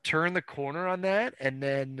turn the corner on that, and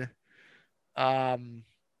then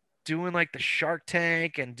doing like the Shark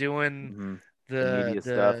Tank and doing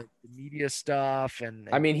the media stuff, and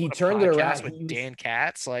I mean, he turned it around with Dan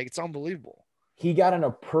Katz. Like, it's unbelievable. He got in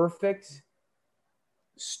a perfect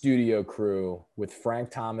studio crew with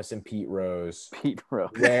Frank Thomas and Pete Rose,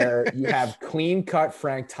 where you have clean cut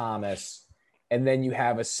Frank Thomas, and then you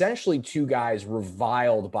have essentially two guys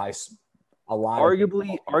reviled by a lot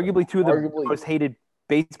arguably two of the most hated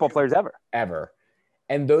baseball players ever.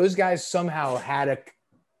 And those guys somehow had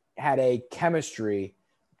a chemistry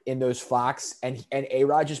in those flocks, and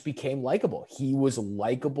A-Rod just became likable. He was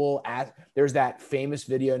likable. There's that famous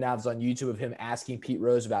video now that's on YouTube of him asking Pete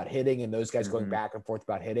Rose about hitting, and those guys going back and forth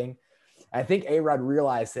about hitting. I think A-Rod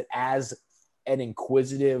realized that as an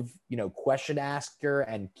inquisitive, question asker,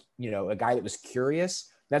 and a guy that was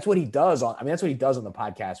curious, that's what he does that's what he does on the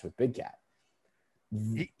podcast with Big Cat.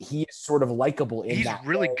 He is sort of likable in that. He's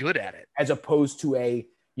really good at it, as opposed to a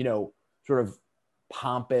sort of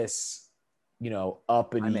pompous,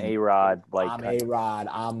 uppity. I'm A-Rod. I'm A-Rod.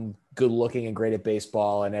 I'm good looking and great at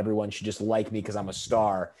baseball, and everyone should just like me because I'm a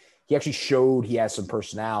star. He actually showed he has some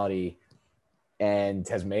personality and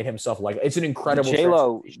has made himself like. It's an incredible.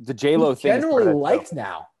 The J-Lo thing generally liked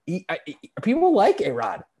now. People like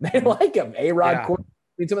A-Rod. They like him. A-Rod. Yeah. I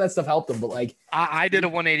mean, some of that stuff helped him, but like I did a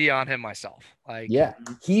 180 on him myself. Like, yeah,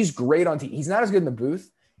 he's great on TV. He's not as good in the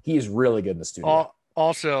booth. He is really good in the studio.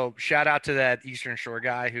 Also, shout out to that Eastern Shore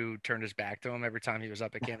guy who turned his back to him every time he was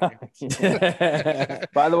up at Camden.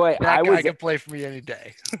 By the way, that guy can play for me any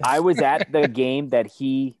day. I was at the game that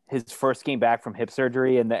his first game back from hip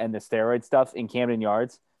surgery and the steroid stuff in Camden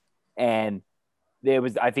Yards, and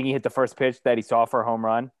I think he hit the first pitch that he saw for a home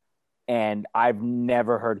run. And I've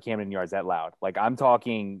never heard Camden Yards that loud. Like, I'm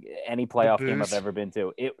talking any playoff game I've ever been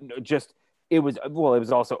to. It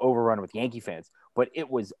was also overrun with Yankee fans, but it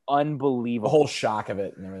was unbelievable. The whole shock of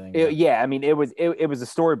it and everything. I mean, it was a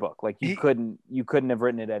storybook. Like, you couldn't have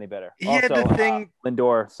written it any better.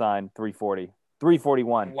 Lindor signed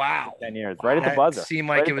 341. Wow. 10 years, right at the buzzer. It seemed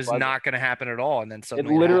like it was not going to happen at all, and then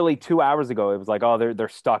suddenly it literally 2 hours ago. It was like, oh, they're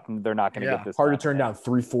stuck. And they're not going to get this. Hard to turn down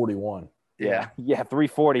 341. Yeah.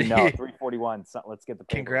 340. No, 341. So let's get the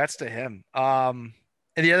paper. Congrats to him. And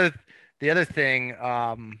the other thing,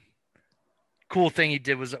 cool thing he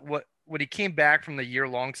did was when he came back from the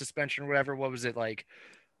year-long suspension or whatever. What was it like?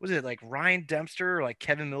 Was it like Ryan Dempster or like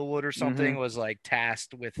Kevin Millwood or something was like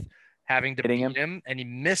tasked with having to beat him, and he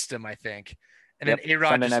missed him, I think. And then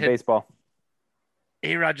A-Rod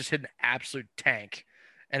A-Rod just hit an absolute tank,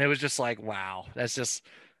 and it was just like, wow, that's just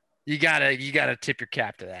you gotta tip your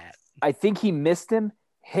cap to that. I think he missed him,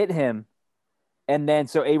 hit him, and then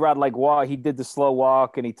so A-Rod he did the slow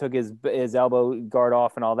walk and he took his elbow guard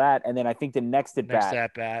off and all that, and then I think the next at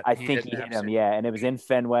bat, I think he hit him, and it was in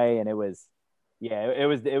Fenway, and it was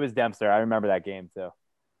Dempster. I remember that game too.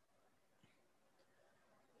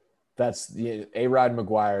 That's A-Rod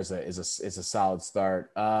McGuire is a solid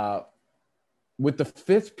start. With the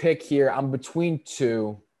fifth pick here, I'm between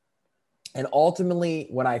two, and ultimately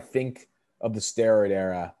when I think of the steroid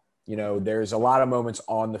era, there's a lot of moments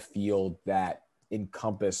on the field that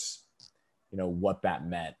encompass, what that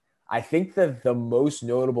meant. I think that the most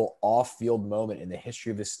notable off-field moment in the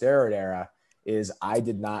history of the steroid era is I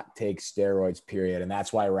did not take steroids, period. And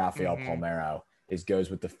that's why Rafael Palmeiro goes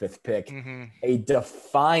with the 5th pick. A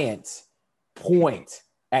defiant point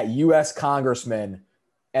at U.S. congressman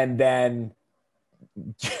and then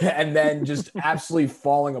just absolutely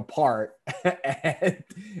falling apart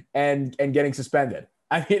and getting suspended.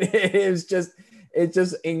 I mean, it's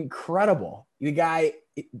just incredible. The guy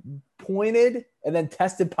pointed and then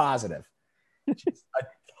tested positive. Just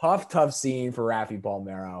a tough scene for Rafi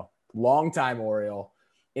Palmeiro, longtime Oriole,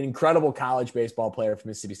 an incredible college baseball player from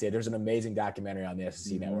Mississippi State. There's an amazing documentary on the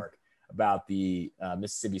SEC Network about the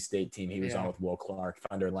Mississippi State team he was on with Will Clark,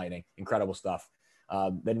 Thunder and Lightning. Incredible stuff. They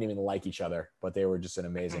didn't even like each other, but they were just an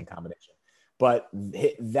amazing combination. But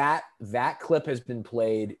that clip has been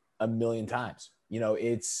played a million times.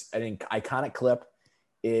 It's an iconic clip.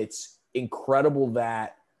 It's incredible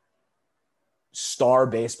that star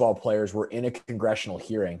baseball players were in a congressional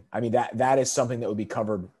hearing. I mean, that is something that would be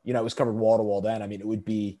covered. It was covered wall to wall then. I mean, it would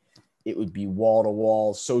be wall to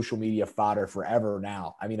wall social media fodder forever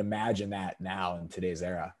now. I mean, imagine that now in today's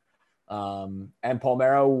era. And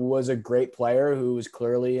Palmeiro was a great player who was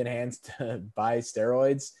clearly enhanced by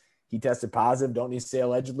steroids. He tested positive. Don't need to say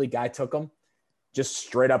allegedly. Guy took them. Just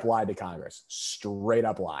straight up lied to Congress. Straight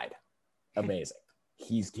up lied. Amazing.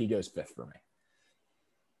 He goes 5th for me.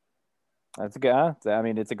 That's good. I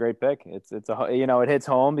mean, it's a great pick. It hits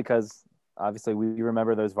home because obviously we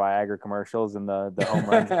remember those Viagra commercials and the home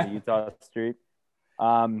runs in the Utah street.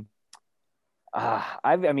 I've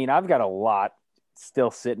got a lot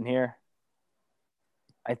still sitting here.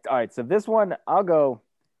 All right, so this one I'll go,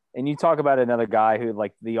 and you talk about another guy who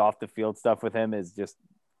like the off the field stuff with him is just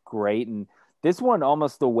great, and this one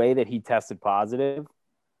almost the way that he tested positive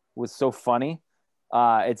was so funny.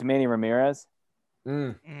 It's Manny Ramirez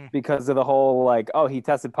because of the whole like, oh, he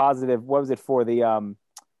tested positive. What was it for the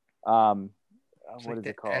what is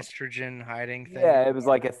it called? Estrogen hiding thing. Yeah, it was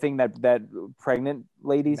like a thing that pregnant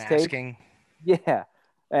ladies masking. Take. Yeah,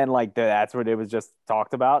 and like that's what it was just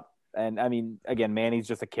talked about. And I mean, again, Manny's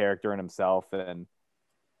just a character in himself, and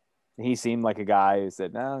he seemed like a guy who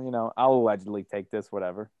said, "No, I'll allegedly take this,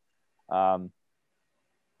 whatever."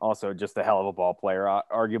 Also, just a hell of a ball player.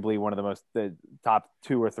 Arguably one of the top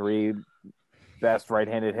 2 or 3 best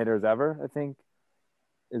right-handed hitters ever, I think,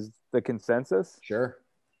 is the consensus. Sure.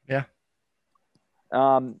 Yeah.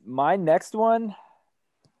 My next one.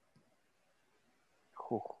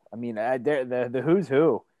 I mean, the who's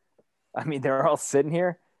who. I mean, they're all sitting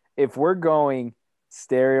here. If we're going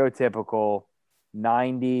stereotypical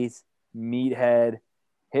 90s meathead,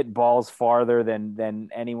 hit balls farther than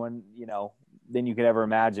anyone, than you could ever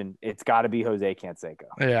imagine, it's got to be Jose Canseco.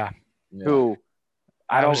 Yeah. Who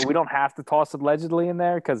we don't have to toss allegedly in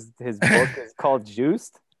there because his book is called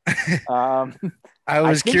Juiced. I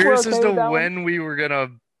was curious as to when we were gonna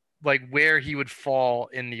like where he would fall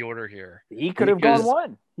in the order here. He could have gone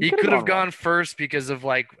one. He could have gone first because of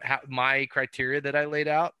like my criteria that I laid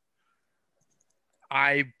out.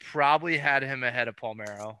 I probably had him ahead of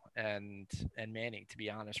Palmeiro and Manning, to be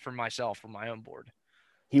honest, for myself, for my own board.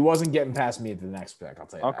 He wasn't getting past me at the next pick, I'll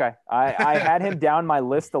tell you. Okay. I had him down my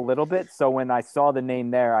list a little bit. So when I saw the name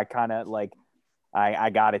there, I kind of like, I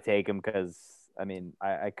got to take him because, I mean,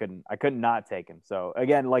 I couldn't not take him. So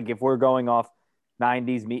again, like if we're going off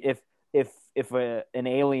 90s, if an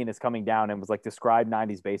alien is coming down and was like, describe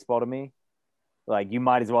 90s baseball to me, like you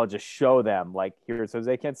might as well just show them like, here's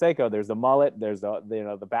Jose Canseco. There's the mullet. There's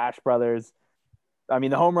the Bash brothers. I mean,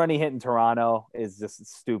 the home run he hit in Toronto is just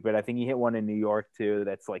stupid. I think he hit one in New York too.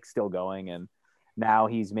 That's like still going. And now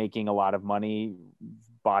he's making a lot of money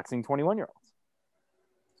boxing 21-year-olds.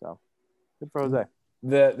 So good for Jose.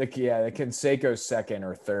 The Canseco's second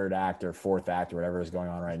or third act or fourth act or whatever is going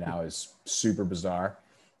on right now is super bizarre.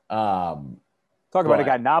 Talk about a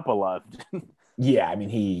guy not beloved. Yeah, I mean,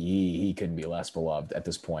 he couldn't be less beloved at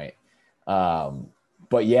this point.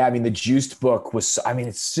 But yeah, I mean, the Juiced book was, I mean,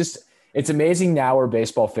 it's amazing now where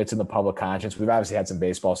baseball fits in the public conscience. We've obviously had some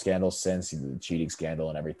baseball scandals since, the cheating scandal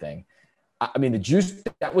and everything. I mean, the Juiced,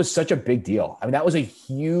 that was such a big deal. I mean, that was a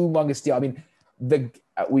humongous deal. I mean,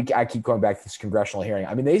 I keep going back to this congressional hearing.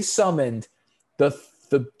 I mean, they summoned the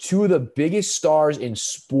two of the biggest stars in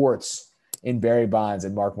sports in Barry Bonds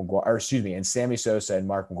and and Sammy Sosa and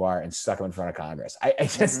Mark McGwire, and stuck them in front of Congress.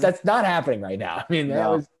 That's not happening right now. I mean, that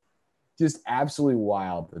was just absolutely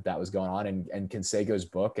wild that was going on. And Canseco's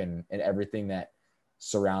book and everything that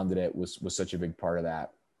surrounded it was such a big part of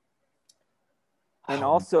that. And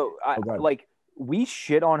also, we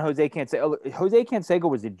shit on Jose Canseco. Jose Canseco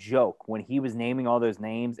was a joke when he was naming all those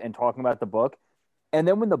names and talking about the book. And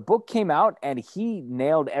then when the book came out and he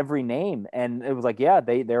nailed every name, and it was like, yeah,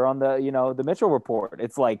 they're on the, the Mitchell report.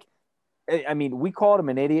 It's like, I mean, we called him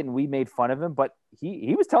an idiot and we made fun of him, but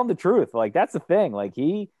he was telling the truth. Like, that's the thing. Like,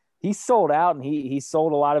 he sold out, and he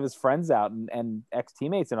sold a lot of his friends out and ex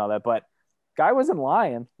teammates and all that. But guy wasn't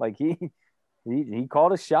lying. Like, he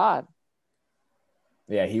called a shot.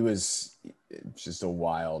 Yeah, he was just a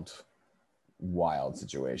wild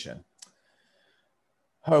situation.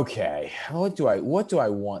 Okay, what do I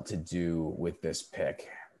want to do with this pick?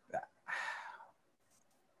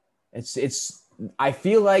 It's I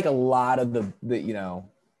feel like a lot of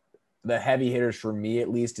the heavy hitters for me, at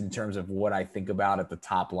least in terms of what I think about at the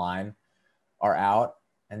top line, are out.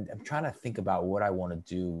 And I'm trying to think about what I want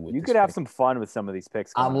to do with You this could have pick. some fun with some of these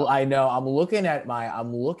picks. I know. I'm looking at my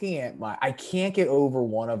I can't get over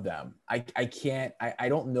one of them. I can't. I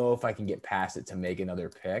don't know if I can get past it to make another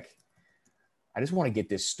pick. I just want to get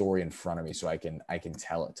this story in front of me so I can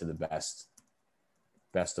tell it to the best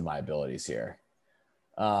of my abilities here.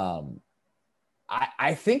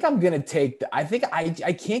 I think I'm gonna take I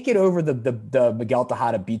can't get over the Miguel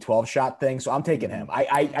Tejada B12 shot thing, so I'm taking him.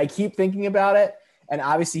 I keep thinking about it, and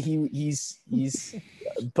obviously he's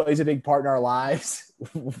plays a big part in our lives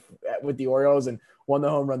with the Orioles and won the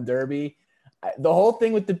home run derby. The whole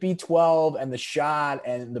thing with the B12 and the shot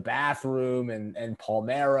and the bathroom and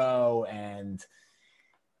Palmero, and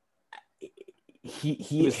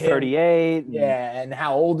he was 38. Yeah, and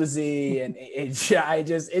how old is he? And it's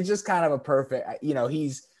just kind of a perfect,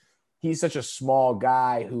 he's such a small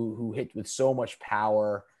guy who hit with so much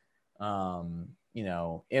power,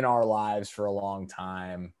 in our lives for a long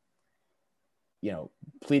time,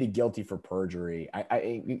 pleaded guilty for perjury.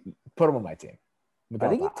 I put him on my team. I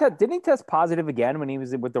think didn't he test positive again when he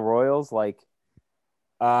was with the Royals? Like,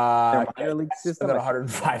 minor league system,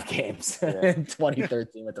 105 games in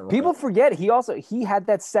 2013 with the Royals. People forget he had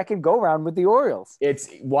that second go round with the Orioles. It's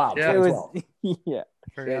wild. Yeah, it was, yeah.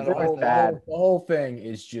 The whole thing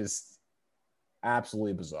is just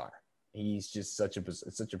absolutely bizarre. He's just such a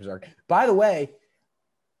bizarre. By the way,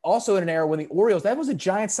 also in an era when the Orioles, that was a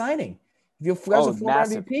giant signing. That was a former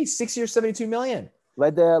MVP, 6 years, $72 million.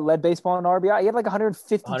 Led baseball in RBI. He had like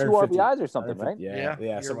 152 RBIs or something, right? Yeah.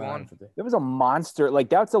 It was a monster. Like,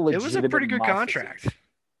 that's a legitimate. It was a pretty good contract.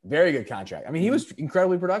 Very good contract. I mean, he was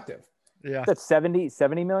incredibly productive. Yeah. That's 70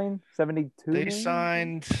 million, 72 They million?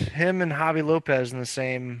 signed him and Javi Lopez in the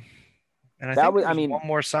same. And I think one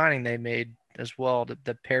more signing they made as well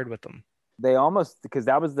that paired with them. They almost, because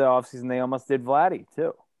that was the offseason, they almost did Vladdy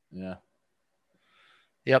too. Yeah.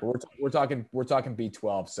 Yep. We're talking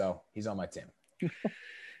B12, so he's on my team.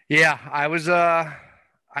 Yeah, I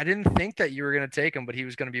didn't think that you were going to take him, but he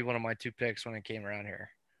was going to be one of my two picks when it came around here.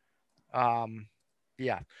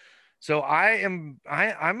 Yeah. So I'm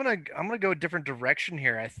going to go a different direction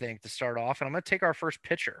here, I think, to start off, and I'm going to take our first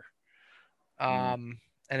pitcher. And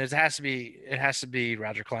it has to be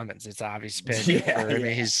Roger Clemens. It's obvious pick. Yeah, I mean,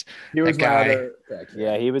 he was that guy. my other pick.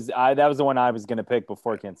 Yeah, he was. That was the one I was going to pick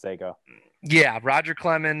before Canseco. Yeah, Roger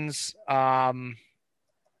Clemens.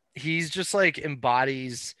 He's just like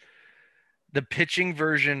embodies the pitching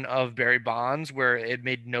version of Barry Bonds, where it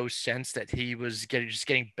made no sense that he was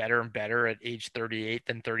getting better and better at age 38,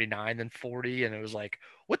 then 39, then 40, and it was like,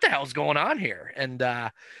 what the hell's going on here? And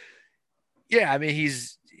yeah, I mean,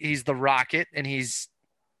 he's the Rocket, and he's,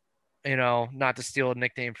 not to steal a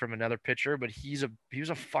nickname from another pitcher, but he was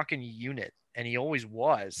a fucking unit, and he always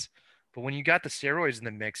was. But when you got the steroids in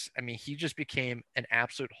the mix, I mean, he just became an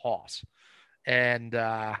absolute hoss. And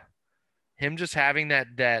him just having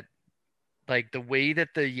that like the way that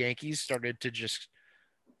the Yankees started to just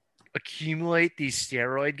accumulate these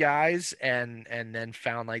steroid guys and then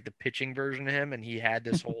found like the pitching version of him, and he had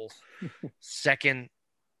this whole second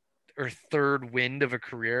or third wind of a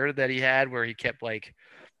career that he had where he kept like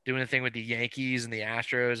doing the thing with the Yankees and the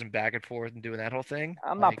Astros and back and forth and doing that whole thing.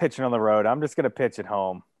 I'm not pitching on the road. I'm just going to pitch at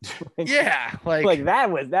home. Yeah. Like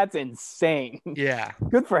that's insane. Yeah.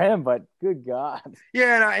 Good for him, but good God.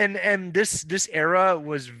 Yeah. And this era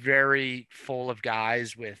was very full of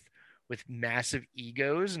guys with massive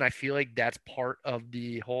egos. And I feel like that's part of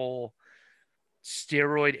the whole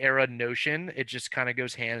steroid era notion. It just kind of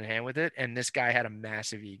goes hand in hand with it. And this guy had a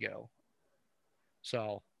massive ego.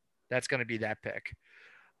 So that's going to be that pick.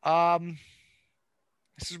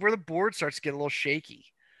 This is where the board starts to get a little shaky.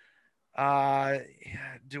 Do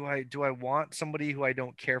I want somebody who I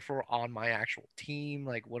don't care for on my actual team?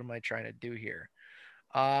 Like, what am I trying to do here?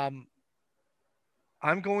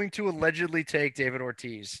 I'm going to allegedly take David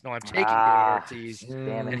Ortiz. No, I'm taking David Ortiz,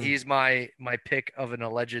 Damn it. and he's my pick of an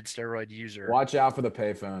alleged steroid user. Watch out for the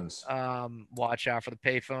payphones. Watch out for the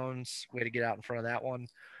payphones. Way to get out in front of that one.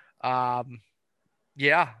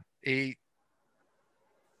 Yeah, he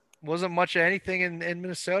wasn't much of anything in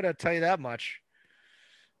Minnesota, I'll tell you that much.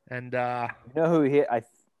 And You know who he hit?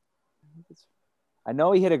 I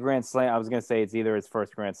know he hit a grand slam. I was gonna say it's either his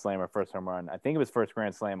first grand slam or first home run. I think it was first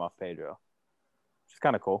grand slam off Pedro. Which is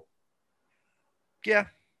kind of cool. Yeah,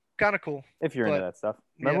 kind of cool. If you're into that stuff.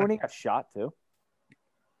 Remember when he got shot too?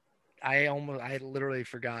 I literally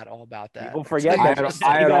forgot all about that. People forget I that. had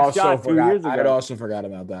also forgot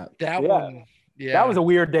about that. That one. Yeah. That was a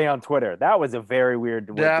weird day on Twitter. That was a very weird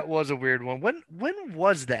one. That was a weird one. When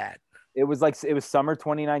was that? It was summer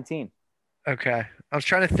 2019. Okay. I was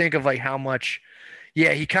trying to think of like how much.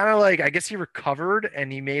 Yeah, he kind of like, I guess he recovered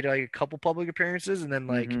and he made like a couple public appearances, and then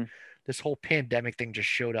like this whole pandemic thing just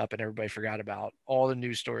showed up and everybody forgot about all the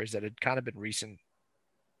news stories that had kind of been recent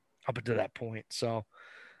up until that point. So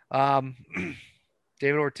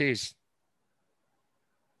David Ortiz.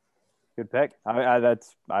 Good pick.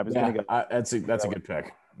 That's a good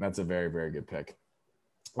pick. That's a very, very good pick.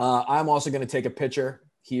 I'm also going to take a pitcher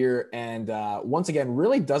here, and once again,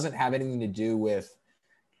 really doesn't have anything to do with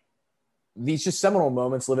these just seminal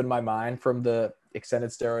moments live in my mind from the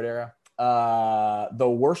extended steroid era. The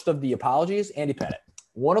worst of the apologies, Andy Pettitte.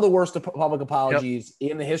 One of the worst of public apologies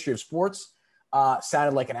in the history of sports.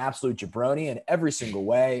 Sounded like an absolute jabroni in every single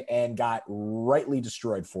way and got rightly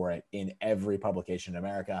destroyed for it in every publication in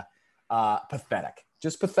America. Pathetic.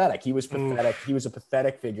 Just pathetic. He was pathetic. He was a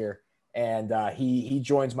pathetic figure. And he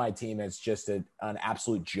joins my team as just an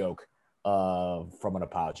absolute joke from an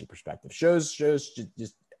apology perspective. Shows just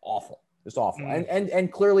awful. Just awful.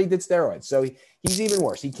 And clearly did steroids. So he's even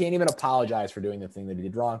worse. He can't even apologize for doing the thing that he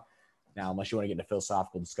did wrong. Now, unless you want to get into a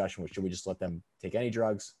philosophical discussion, should we just let them take any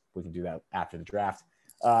drugs? We can do that after the draft.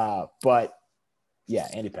 But yeah,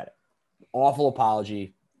 Andy Pettitte. Awful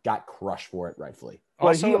apology. Got crushed for it, rightfully.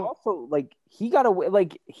 But he also he got away.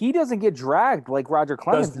 He doesn't get dragged like Roger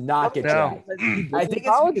Clemens does not get dragged. I think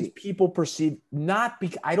it's because people perceive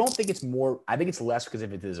I don't think it's more. I think it's less because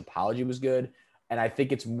if his apology was good, and I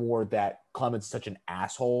think it's more that Clemens is such an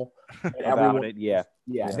asshole that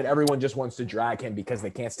that everyone just wants to drag him because they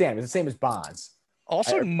can't stand him. It's the same as Bonds.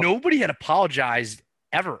 Also, nobody had apologized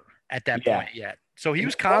ever at that point yet. So he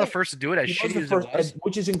was kind of the first to do it, as shitty as it was.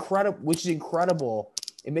 Which is incredible.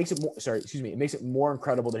 It makes it more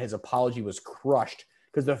incredible that his apology was crushed,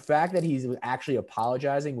 because the fact that he's actually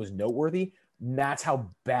apologizing was noteworthy. And that's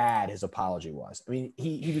how bad his apology was. I mean,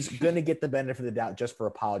 he was going to get the benefit of the doubt just for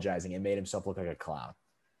apologizing and made himself look like a clown.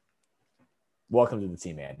 Welcome to the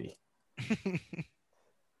team, Andy.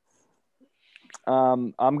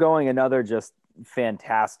 I'm going another just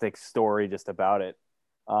fantastic story just about it.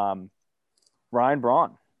 Ryan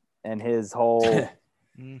Braun and his whole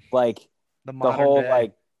the whole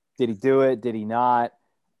day. Did he do it? Did he not?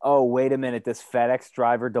 Oh, wait a minute. This FedEx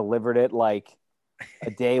driver delivered it like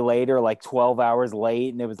a day later, like 12 hours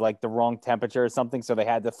late, and it was like the wrong temperature or something, so they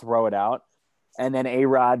had to throw it out. And then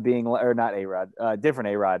different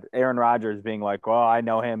A-Rod, Aaron Rodgers being like, well, I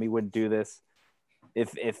know him. He wouldn't do this.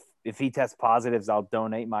 If he tests positives, I'll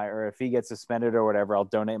donate or if he gets suspended or whatever, I'll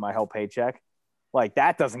donate my whole paycheck. Like,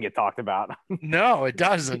 that doesn't get talked about. No, it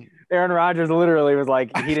doesn't. Aaron Rodgers literally was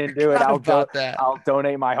like, he didn't do it. I'll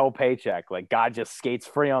donate my whole paycheck. Like, God just skates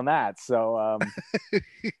free on that. So,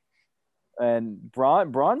 and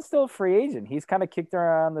Braun's still a free agent. He's kind of kicked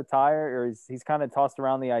around the tire, or he's kind of tossed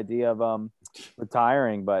around the idea of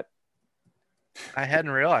retiring. But I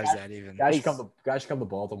hadn't realized that even. Guys should come to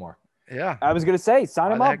Baltimore. Yeah, I was gonna say,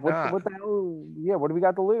 sign him up. What the hell? Yeah, what do we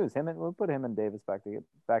got to lose? We'll put him and Davis back to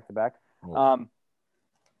back.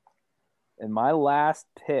 And my last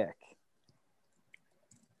pick,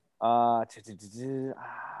 I'm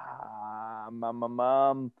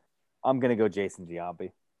gonna go Jason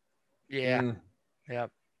Giambi. Yeah.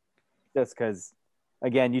 Yep. Just because,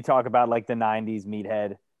 again, you talk about like the '90s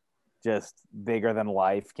meathead, just bigger than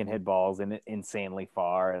life, can hit balls insanely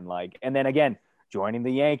far, and then again joining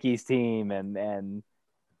the Yankees team, and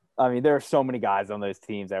I mean, there are so many guys on those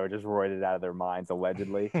teams that were just roided out of their minds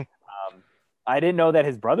allegedly. I didn't know that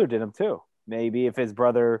his brother did them too. Maybe if his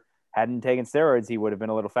brother hadn't taken steroids, he would have been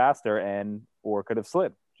a little faster or could have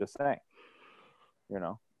slid. Just saying,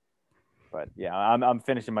 But yeah, I'm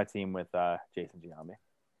finishing my team with Jason Giambi.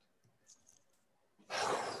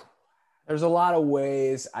 There's a lot of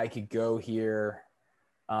ways I could go here,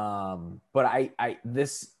 but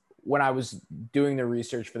when I was doing the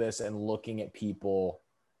research for this and looking at people,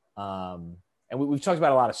 and and we've talked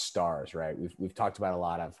about a lot of stars, right? We've talked about a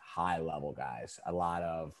lot of high level guys, a lot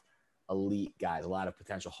of elite guys, a lot of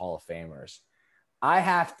potential Hall of Famers. I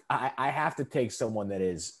have to take someone that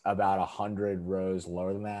is about 100 rows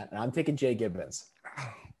lower than that, and I'm taking Jay Gibbons.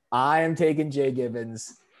 I am taking Jay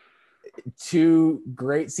Gibbons. 2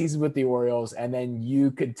 great seasons with the Orioles, and then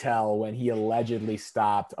you could tell when he allegedly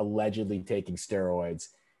stopped taking steroids,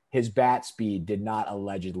 his bat speed did not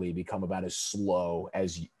allegedly become about as slow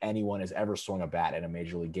as anyone has ever swung a bat in a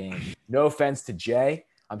major league game. No offense to Jay.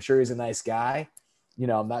 I'm sure he's a nice guy. You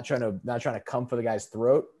know, I'm not trying to come for the guy's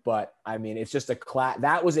throat, but I mean, it's just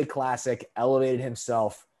that was a classic, elevated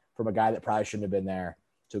himself from a guy that probably shouldn't have been there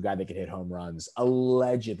to a guy that could hit home runs,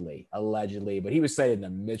 allegedly, but he was cited in the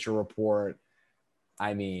Mitchell report.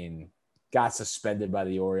 I mean, got suspended by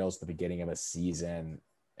the Orioles at the beginning of a season,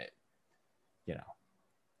 you know,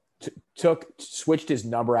 switched his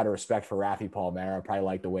number out of respect for Rafi Palmeiro. Probably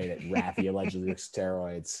like the way that Rafi allegedly took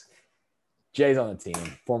steroids. Jay's on the team,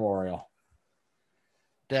 former Oriole.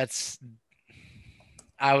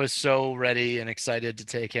 I was so ready and excited to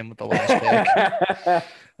take him with the last pick.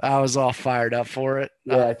 I was all fired up for it.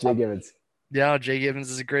 Yeah, Jay Gibbons. Yeah, Jay Gibbons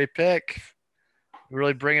is a great pick.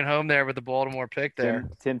 Really bringing home there with the Baltimore pick there.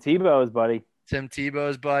 Tim Tebow's buddy. Tim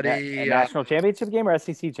Tebow's buddy. National championship game or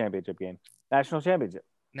SEC championship game? National championship.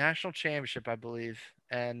 National championship, I believe.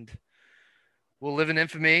 And we'll live in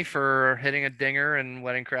infamy for hitting a dinger and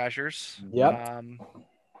Wedding Crashers. Yep.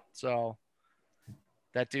 So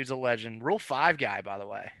that dude's a legend. Rule 5 guy, by the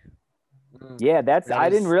way. Yeah, I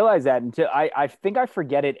didn't realize that until I think I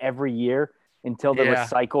forget it every year until the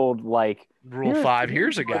recycled like Rule 5.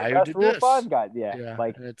 Here's a guy who did Rule this. 5 guy. Yeah.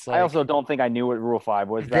 Like, it's I also don't think I knew what Rule 5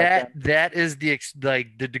 was. That is the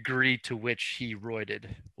degree to which he roided,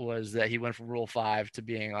 was that he went from Rule 5 to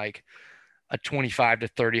being like a 25 to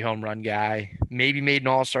 30 home run guy. Maybe made an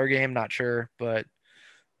All-Star game, not sure, but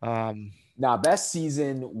now best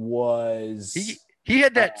season was he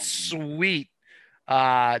had that sweet.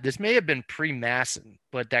 This may have been pre-Masson,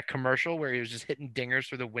 but that commercial where he was just hitting dingers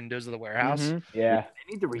through the windows of the warehouse. Mm-hmm. Yeah,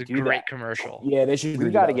 they need to redo that. Great commercial. Yeah, they should. We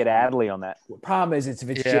got to get Adley on that. Problem is, if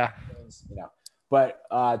it's Gibbons, you know. But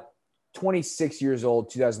 26 years old,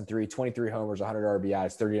 2003, 23 homers, 100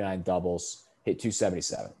 RBIs, 39 doubles, hit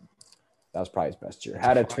 277. That was probably his best year.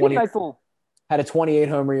 Had a 28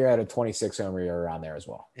 homer year, had a 26 homer year around there as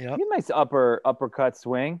well. Yeah, he had a nice uppercut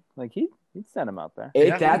swing. Like he'd send him out there.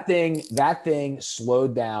 That thing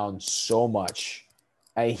slowed down so much.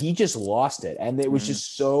 He just lost it. And it was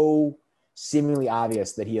just so seemingly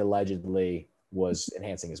obvious that he allegedly was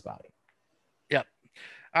enhancing his body. Yep.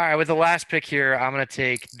 All right. With the last pick here, I'm going to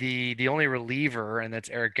take the only reliever, and that's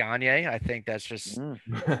Eric Gagne. I think that's just try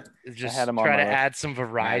to add some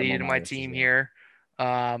variety to my team here.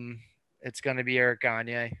 It's going to be Eric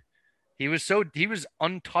Gagne. He was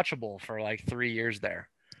untouchable for like 3 years there.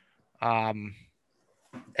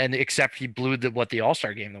 And except he blew the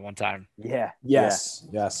All-Star game the one time. Yeah. Yes.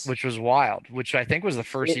 Which was wild, which I think was the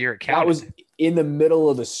first year it counted. That was in the middle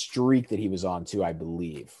of the streak that he was on too, I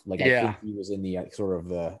believe. I think he was in the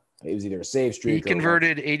it was either a save streak. He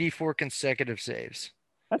converted 84 consecutive saves.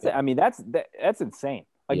 That's it. I mean, that's insane.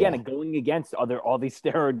 Again, going against all these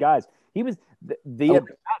steroid guys. He was the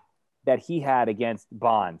that he had against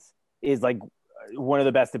Bonds is like one of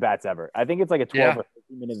the best at bats ever. I think it's like a 12 or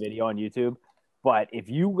 15-minute video on YouTube. But if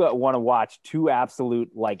you want to watch 2 absolute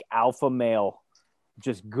like alpha male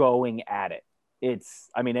just going at it, it's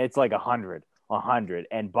like 100,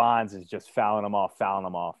 and Bonds is just fouling them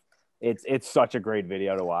off. It's such a great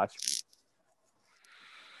video to watch.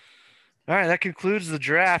 All right, that concludes the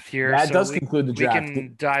draft here. That does conclude the draft. We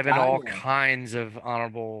can dive into all kinds of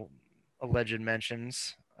honorable alleged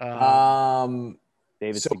mentions. David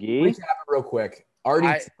so Segui. Recap it real quick. Oh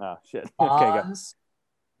shit. Bonds,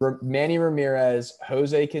 Manny Ramirez,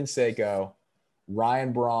 Jose Canseco,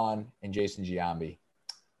 Ryan Braun, and Jason Giambi.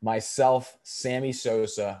 Myself, Sammy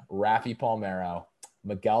Sosa, Rafi Palmeiro,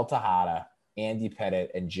 Miguel Tejada, Andy Pettit,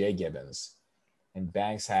 and Jay Gibbons. And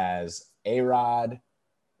Banks has A-Rod,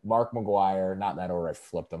 Mark McGuire, not in that order, I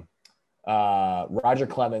flipped them. Roger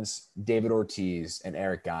Clemens, David Ortiz, and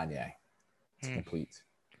Eric Gagne to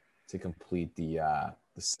complete the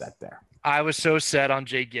set there. I was so set on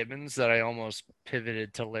Jay Gibbons that I almost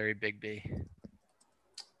pivoted to Larry Bigby.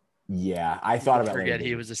 Yeah, I thought about forget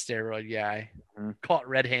he was a steroid guy. Caught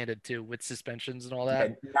red-handed too with suspensions and all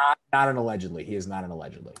that. Yeah, not an allegedly. He is not an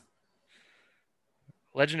allegedly.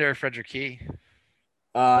 Legendary Frederick Key.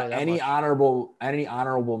 Any honorable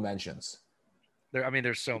mentions?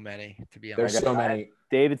 There's so many, to be honest. There's so many.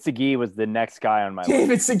 David Segui was the next guy on my list.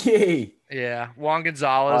 David Segui. Yeah. Juan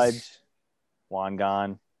Gonzalez. Juan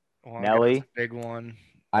Gon. Nelly. That's a big one.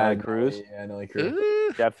 Nelly Cruz. Yeah, Nelly Cruz.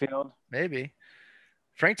 Ooh, Sheffield. maybe.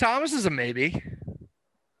 Frank Thomas is a maybe.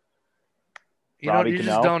 Robbie You just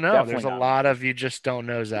Cano. don't know. Definitely There's a not lot of you just don't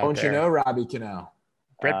knows out Don't there. you know Robbie Cano?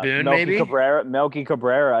 Brett Boone, Melky maybe. Melky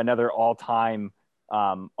Cabrera, another all-time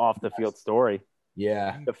off the field story.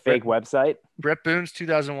 Yeah. The fake website. Brett Boone's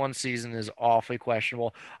 2001 season is awfully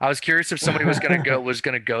questionable. I was curious if somebody was going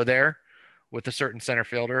to go there with a certain center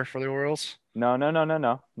fielder for the Orioles. No.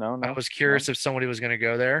 I was curious if somebody was going to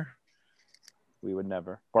go there. We would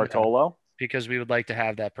never. Bartolo. Because we would like to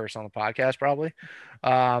have that person on the podcast probably.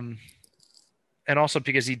 And also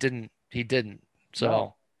because he didn't. So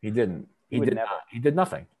No, he didn't. He did not. He did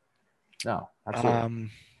nothing. No, absolutely.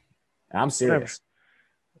 I'm serious.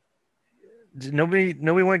 Did nobody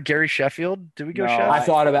went Gary Sheffield? Did we go Chef? I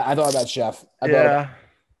thought about Chef.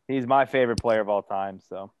 He's my favorite player of all time.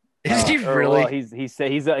 So is he really? Well,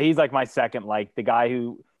 he's like my second, like the guy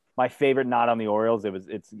who my favorite not on the Orioles.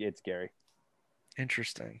 It's Gary.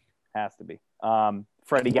 Interesting. Has to be.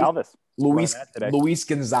 Freddie Galvis. Luis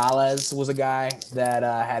Gonzalez was a guy that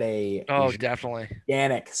had a definitely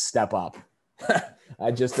gigantic step up.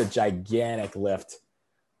 Just a gigantic lift.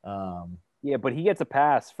 Yeah, but he gets a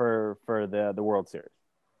pass for the World Series.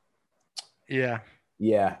 Yeah.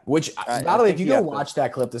 Yeah. Which, by the way, if you go watch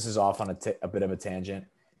that clip, this is off on a bit of a tangent.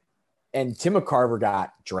 And Tim McCarver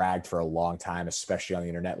got dragged for a long time, especially on the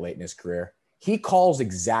internet late in his career. He calls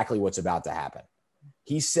exactly what's about to happen.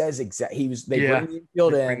 He says bring the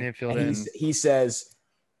infield in. He says,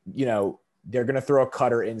 they're going to throw a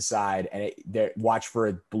cutter inside and watch for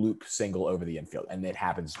a bloop single over the infield. And it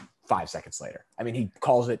happens 5 seconds later. I mean, he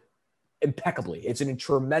calls it impeccably. It's a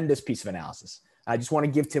tremendous piece of analysis. I just want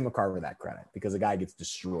to give Tim McCarver that credit because the guy gets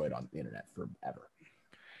destroyed on the internet forever.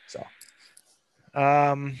 So,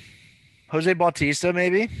 Jose Bautista,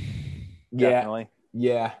 maybe. Definitely.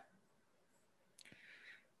 Yeah.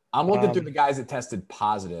 I'm looking through the guys that tested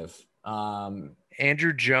positive.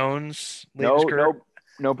 Andrew Jones. No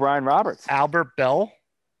Brian Roberts. Albert Bell.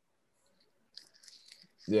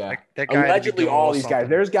 Yeah. That guy allegedly all these guys.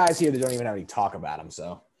 There's guys here that don't even have any talk about them.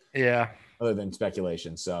 So yeah. Other than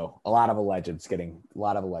speculation. So a lot of allegeds.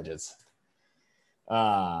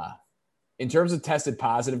 In terms of tested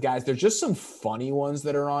positive guys, there's just some funny ones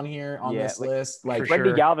that are on here on this list. Like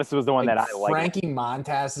Freddie Galvis was the one that I like. Frankie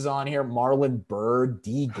Montas is on here. Marlon Byrd,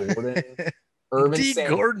 D. Gordon,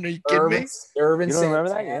 Gordon. Are you kidding me? Irvin you don't remember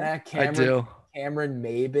that? Yeah. Cameron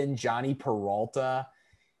Maben, Johnny Peralta.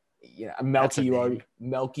 Melky,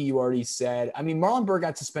 you already said. I mean, Marlon Byrd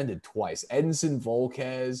got suspended twice. Edinson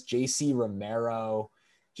Volquez, J.C. Romero,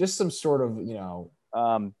 just some sort of,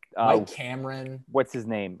 Mike Cameron. What's his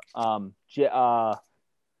name?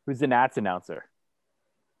 Who's the Nats announcer?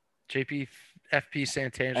 FP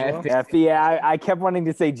Santangelo. FP, yeah, I kept wanting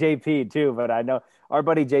to say JP too, but I know our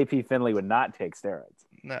buddy JP Finley would not take steroids.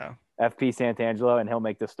 No. FP Santangelo, and he'll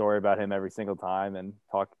make the story about him every single time and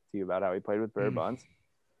talk to you about how he played with Barry Bonds.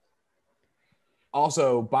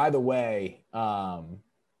 Also, by the way,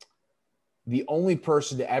 the only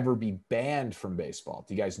person to ever be banned from baseball.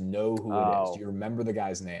 Do you guys know who it is? Do you remember the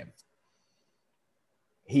guy's name?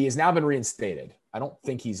 He has now been reinstated. I don't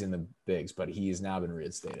think he's in the bigs, but he has now been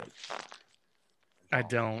reinstated. I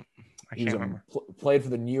can't remember. Played for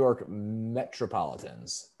the New York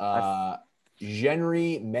Metropolitans.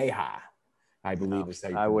 Genry Meha, I believe is how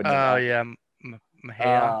you. I wouldn't.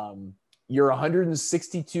 Mejia. Your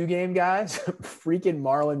 162 game guys, freaking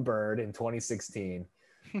Marlon Byrd in 2016,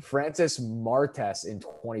 Francis Martes in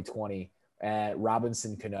 2020, and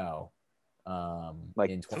Robinson Cano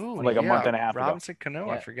in 2020. Like a month and a half Robinson Cano,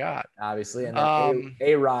 I forgot. Obviously, and then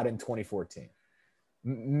A-Rod in 2014.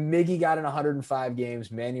 Miggy got in 105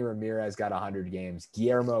 games. Manny Ramirez got 100 games.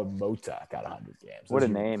 Guillermo Mota got 100 games. What a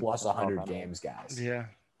name. Plus 100 games, guys. Yeah.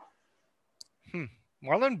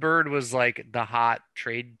 Marlon Byrd was like the hot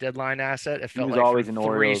trade deadline asset. It felt like always for in 3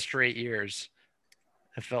 Orioles. straight years.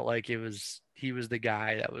 It felt like he was the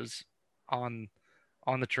guy that was on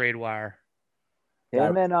the trade wire.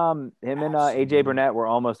 Him and AJ Burnett were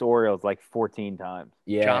almost Orioles like 14 times.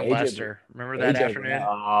 Yeah, John Lester. Remember that afternoon?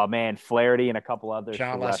 Oh man, Flaherty and a couple others.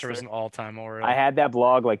 John Lester was an all-time Oriole. I had that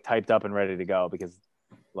blog like typed up and ready to go because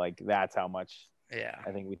like that's how much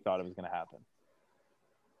I think we thought it was going to happen.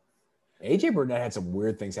 AJ Burnett had some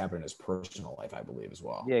weird things happen in his personal life, I believe, as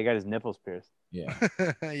well. Yeah, he got his nipples pierced. Yeah.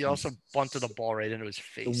 He also bunted the ball right into his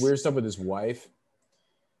face. The weird stuff with his wife.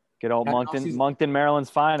 Good old Moncton,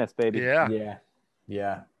 Maryland's finest, baby. Yeah.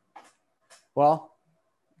 Yeah. Well,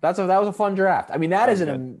 that was a fun draft. I mean, that is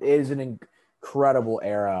an incredible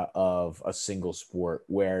era of a single sport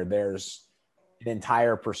where there's an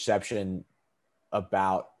entire perception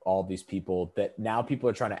about all these people that now people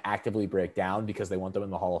are trying to actively break down because they want them in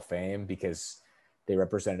the Hall of Fame because they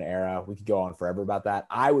represent an era. We could go on forever about that.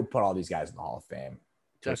 I would put all these guys in the Hall of Fame.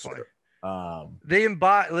 Definitely. They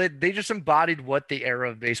They just embodied what the era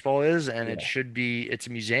of baseball is, and Yeah. it should be. It's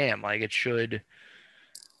a museum. Like it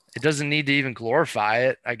doesn't need to even glorify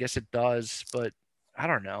it. I guess it does, but I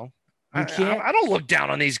don't know. You can't. I don't look down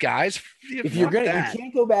on these guys. If you're gonna, you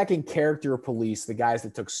can't go back and character police the guys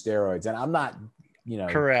that took steroids. And I'm not,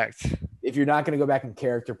 correct. If you're not gonna go back and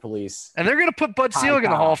character police, And they're gonna put Bud Selig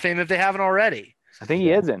in the Hall of Fame if they haven't already. I think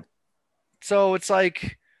he isn't. So it's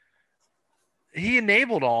like he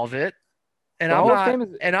enabled all of it, and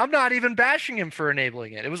I'm not even bashing him for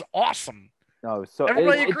enabling it. It was awesome. No, so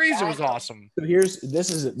everybody agrees it was awesome. So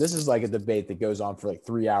this is like a debate that goes on for like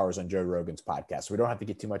 3 hours on Joe Rogan's podcast. So we don't have to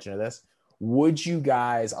get too much into this. Would you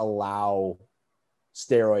guys allow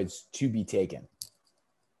steroids to be taken?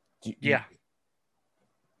 Yeah.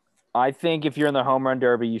 I think if you're in the home run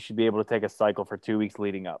derby, you should be able to take a cycle for 2 weeks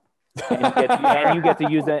leading up. And you get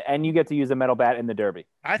to use a metal bat in the derby.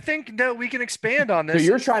 I think that we can expand on this. So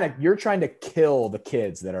you're trying to kill the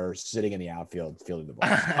kids that are sitting in the outfield fielding the ball.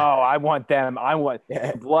 I want them.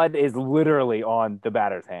 Blood is literally on the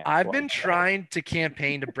batter's hand. I've been trying to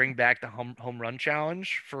campaign to bring back the home run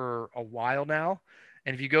challenge for a while now.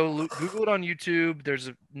 And if you go Google it on YouTube, there's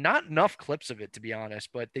not enough clips of it, to be honest,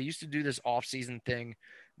 but they used to do this off-season thing,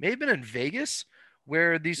 may have been in Vegas,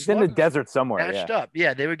 where these in the desert somewhere matched up.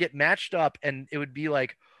 Yeah, they would get matched up, and it would be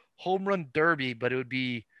like home run derby, but it would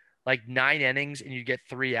be like 9 innings, and you get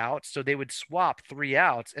 3 outs. So they would swap 3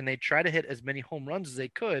 outs, and they'd try to hit as many home runs as they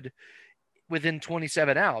could within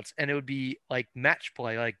 27 outs, and it would be like match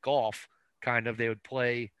play, like golf kind of. They would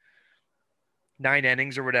play 9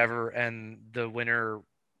 innings or whatever, and the winner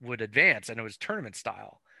would advance, and it was tournament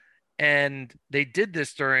style. And they did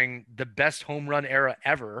this during the best home run era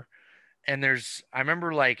ever. And I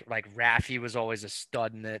remember like Raffy was always a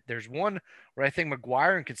stud in it. There's one where I think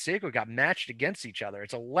McGuire and Canseco got matched against each other.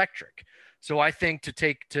 It's electric. So I think to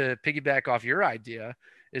piggyback off your idea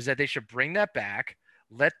is that they should bring that back,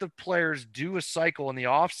 let the players do a cycle in the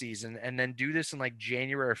off season, and then do this in like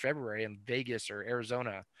January or February in Vegas or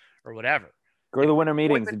Arizona or whatever. Go to the winter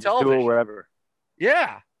meetings and just do it wherever.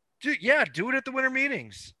 Yeah. Do it at the winter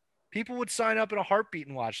meetings. People would sign up in a heartbeat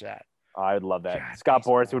and watch that. I would love that. God, Scott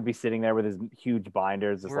Boras would be sitting there with his huge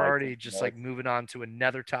binders. We're already moving on to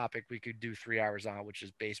another topic we could do 3 hours on, which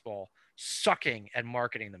is baseball sucking at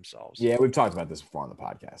marketing themselves. Yeah, we've talked about this before on the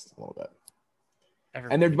podcast a little bit.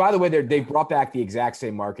 And by the way, they brought back the exact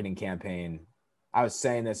same marketing campaign. I was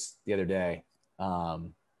saying this the other day.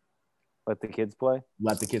 Let the kids play.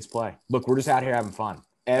 Let the kids play. Look, we're just out here having fun.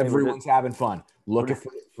 Everyone's having fun. Look at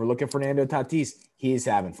Fernando Tatis. He's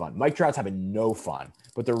having fun. Mike Trout's having no fun.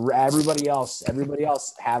 But everybody else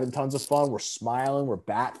having tons of fun. We're smiling. We're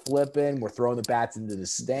bat flipping. We're throwing the bats into the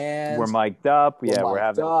stands. We're mic'd up. We're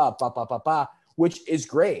having up. Which is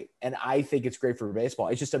great. And I think it's great for baseball.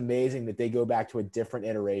 It's just amazing that they go back to a different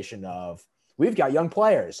iteration of we've got young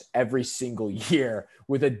players every single year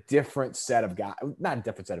with a different set of guys. Not a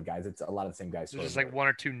different set of guys. It's a lot of the same guys. There's just like 1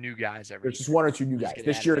 or 2 new guys every year. There's just 1 or 2 new guys.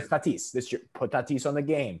 This year it's Tatis. This year, put Tatis on the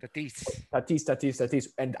game. Tatis.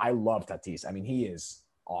 And I love Tatis. I mean, he is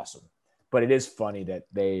awesome. But it is funny that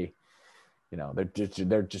they're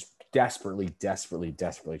just desperately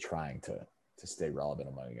trying to stay relevant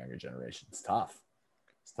among the younger generation. It's tough.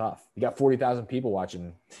 You got 40,000 people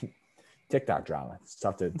watching TikTok drama. It's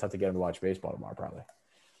tough to get them to watch baseball tomorrow, probably.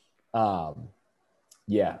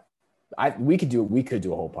 Yeah, we could do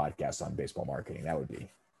a whole podcast on baseball marketing. That would be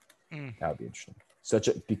interesting.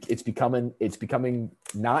 It's becoming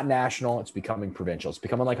not national. It's becoming provincial. It's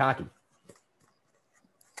becoming like hockey,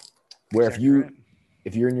 where if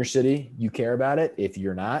you're in your city, you care about it. If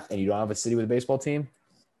you're not, and you don't have a city with a baseball team,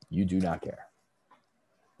 you do not care.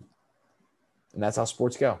 And that's how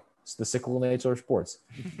sports go. It's the cyclical nature of sports.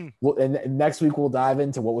 Well, and next week we'll dive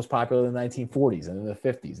into what was popular in the 1940s and in the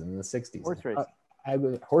 50s and in the 60s. Horse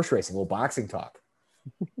racing. Horse racing, a little boxing talk.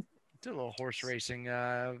 Did a little horse racing. Did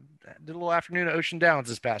a little afternoon at Ocean Downs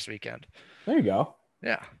this past weekend. There you go.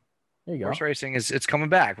 Yeah. There you go. Horse racing it's coming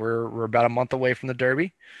back. We're about a month away from the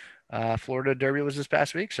Derby. Florida Derby was this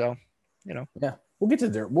past week, so Yeah. We'll get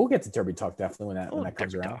to Derby talk definitely when that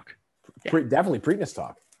comes around. Definitely Preakness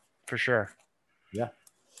talk. For sure. Yeah.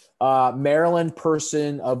 Maryland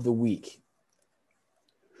person of the week.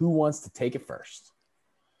 Who wants to take it first?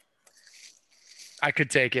 I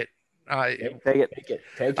could take it. Take it.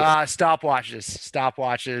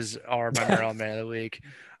 Stopwatches are my Maryland man of the week.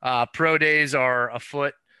 Pro days are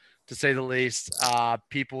afoot, to say the least.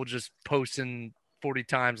 People just posting 40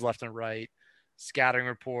 times left and right. scouting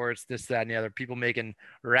reports, this, that, and the other. People making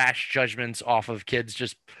rash judgments off of kids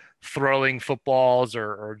just throwing footballs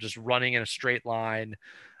or just running in a straight line.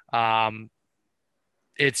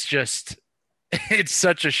 It's just it's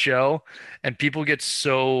such a show, and people get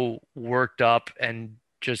so worked up and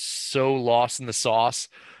just so lost in the sauce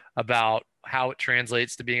about how it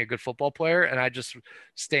translates to being a good football player. And I just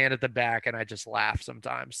stand at the back and I just laugh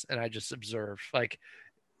sometimes and I just observe. Like,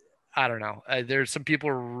 I don't know. There's some people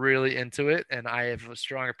who are really into it, and I have a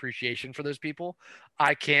strong appreciation for those people.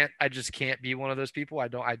 I just can't be one of those people. I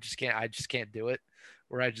just can't do it,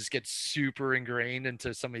 where I just get super ingrained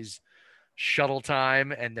into somebody's shuttle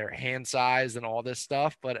time and their hand size and all this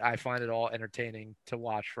stuff. But I find it all entertaining to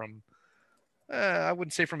watch from, I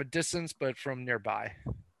wouldn't say from a distance, but from nearby.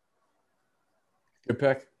 Good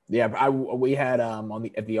pick. Yeah, we had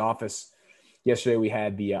at the office yesterday. We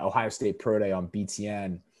had the Ohio State Pro Day on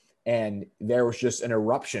BTN, and there was just an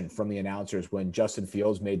eruption from the announcers when Justin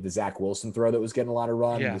Fields made the Zach Wilson throw that was getting a lot of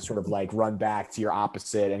run. Yeah. To sort of like run back to your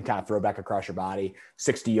opposite and kind of throw back across your body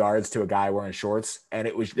 60 yards to a guy wearing shorts. And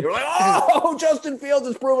they were like, oh, Justin Fields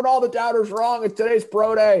is proving all the doubters wrong. It's today's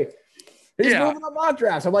Pro Day. He's moving on mock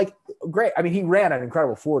drafts. I'm like, great. I mean, he ran an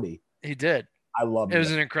incredible 40. He did. I love it. It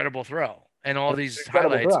was an incredible throw. And all these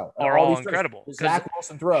highlights are all incredible. The Zach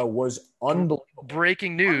Wilson throw was unbelievable.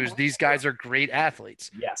 Breaking news: these guys are great athletes.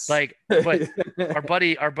 Yes. Like, but our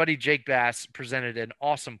buddy Jake Bass presented an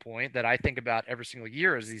awesome point that I think about every single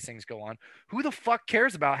year as these things go on. Who the fuck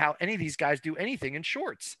cares about how any of these guys do anything in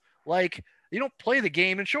shorts? Like, you don't play the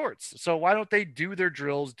game in shorts, so why don't they do their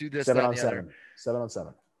drills? Do this, 7 that, on and the 7. other? 7 on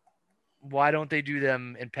 7. Why don't they do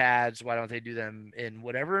them in pads? Why don't they do them in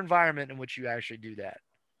whatever environment in which you actually do that?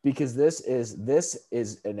 Because this is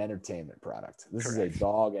an entertainment product. This Correct. is a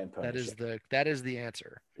dog and pony That is the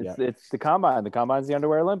answer. It's the combine. The combine's the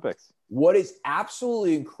underwear Olympics. What is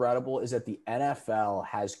absolutely incredible is that the NFL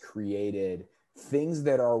has created things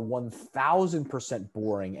that are 1,000%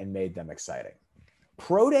 boring and made them exciting.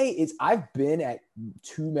 Pro Day is, I've been at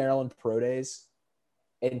 2 Maryland Pro Days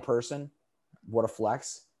in person. What a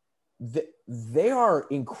flex. They are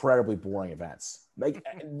incredibly boring events. Like,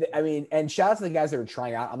 I mean, and shout out to the guys that are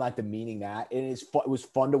trying out. I'm not demeaning that. It was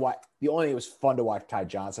fun to watch. The only thing it was fun to watch Ty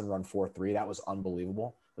Johnson run 4.3. That was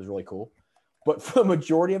unbelievable. It was really cool. But for the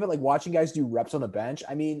majority of it, like watching guys do reps on the bench,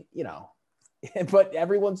 I mean, you know, but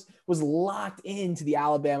everyone was locked into the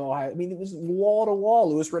Alabama, Ohio. I mean, it was wall to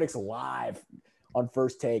wall. Lewis Riddick's live on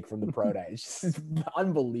First Take from the Pro Day. It's just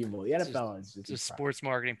unbelievable. The NFL is just a sports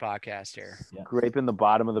marketing podcast here. Yeah. Scraping the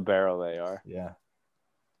bottom of the barrel, they are. Yeah.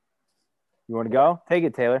 You want to go? Take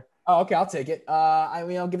it, Taylor. Oh, okay. I'll take it. I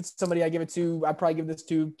mean, I'll give it to somebody. I'll probably give this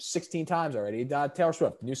to 16 times already. Taylor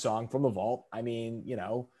Swift, new song from the vault. I mean, you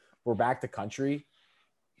know, we're back to country.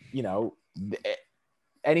 You know,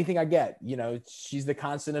 anything I get, you know, she's the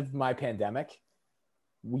constant of my pandemic.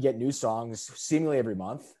 We get new songs seemingly every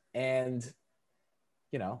month. And,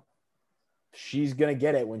 you know, she's going to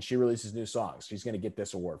get it when she releases new songs. She's going to get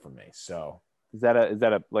this award from me. So is that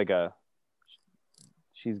a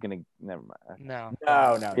she's going to, never mind.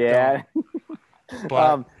 No. Yeah.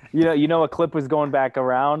 But you know, a clip was going back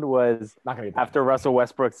around was not going to be after Russell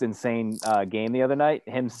Westbrook's insane game the other night,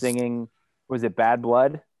 him singing, was it Bad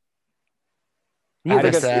Blood? He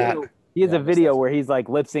has a video where he's like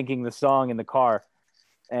lip syncing the song in the car.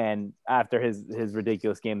 And after his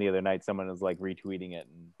ridiculous game the other night, someone was like retweeting it,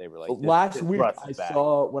 and they were like, last week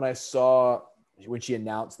when she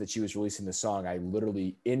announced that she was releasing the song, I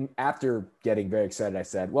literally after getting very excited, I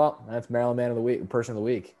said, well, that's Maryland Man of the Week, Person of the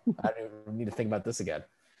Week. I don't need to think about this again.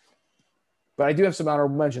 But I do have some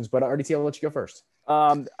honorable mentions, but RDT, I'll let you go first.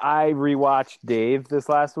 I rewatched Dave this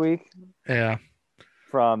last week. Yeah.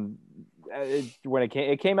 From when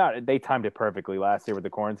it came out, they timed it perfectly last year with the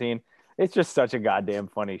quarantine. It's just such a goddamn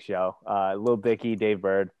funny show. Lil Dicky, Dave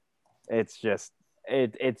Bird. It's just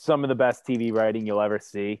it's some of the best TV writing you'll ever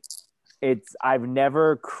see. I've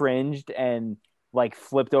never cringed and like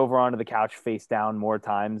flipped over onto the couch face down more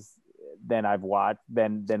times than I've watched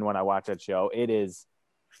than when I watch that show. It is,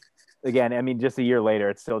 again, I mean, just a year later,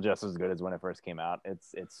 it's still just as good as when it first came out.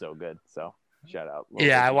 It's so good. So shout out.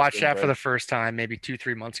 Yeah, I watched that for the first time maybe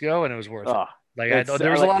 2-3 months ago, and it was worth it. Like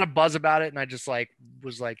there was a lot of buzz about it, and I just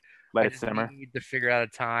was like, let I it simmer. need to figure out a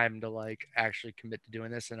time to like actually commit to doing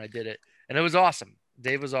this, and I did it, and it was awesome.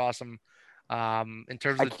 Dave was awesome. In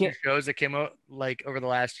terms of the 2 shows that came out like over the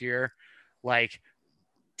last year, like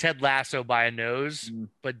Ted Lasso by a nose,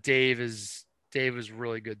 but Dave is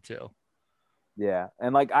really good too. Yeah,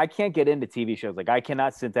 and like I can't get into TV shows. Like I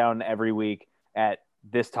cannot sit down every week at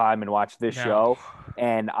this time and watch this show,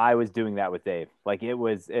 and I was doing that with Dave. Like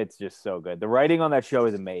it's just so good. The writing on that show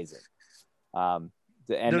is amazing. And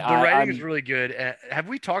the writing is really good. Have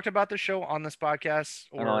we talked about the show on this podcast,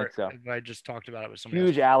 I don't or think so. have I just talked about it with somebody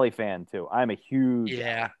Huge else? Alley fan too. I'm a huge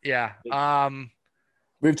Yeah.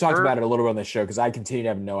 We've talked about it a little bit on the show because I continue to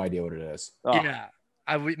have no idea what it is. Oh. Yeah.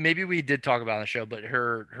 Maybe we did talk about it on the show, but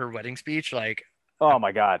her wedding speech, like, Oh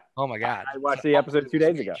my god. oh my god, I watched the episode 2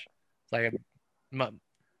 days ago. It's like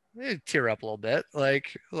tear up a little bit,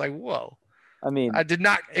 like whoa. I mean, I did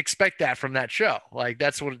not expect that from that show. Like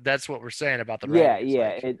that's what we're saying about the writing.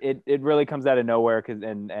 Yeah. Like, it really comes out of nowhere because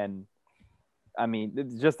and I mean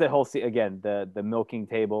it's just the whole again the milking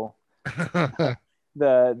table,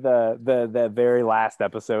 the very last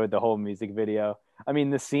episode, the whole music video. I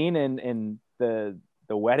mean the scene in the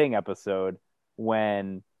wedding episode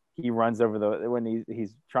when he runs over when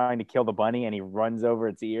he's trying to kill the bunny and he runs over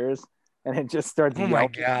its ears and it just starts. Oh my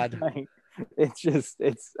god. Like,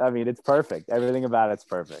 I mean, it's perfect. Everything about it's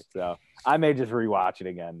perfect. So I may just rewatch it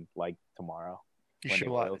again like tomorrow. You should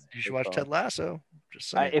watch Ted Lasso. Just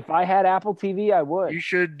saying. If I had Apple TV, I would. You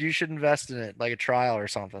should invest in it, like a trial or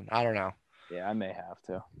something. I don't know. Yeah, I may have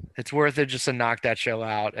to. It's worth it just to knock that show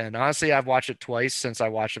out. And honestly, I've watched it twice since I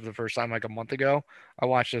watched it for the first time like a month ago. I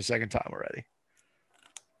watched it a second time already.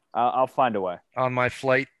 I'll find a way. On my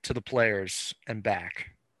flight to the Players and back,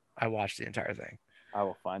 I watched the entire thing. I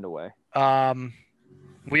will find a way.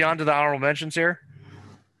 We on to the honorable mentions here.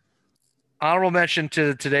 Honorable mention to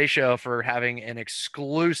the Today Show for having an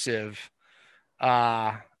exclusive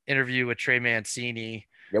interview with Trey Mancini.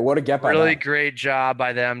 Yeah, what a get by really them. Great job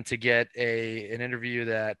by them to get an interview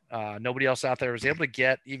that nobody else out there was able to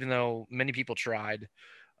get, even though many people tried.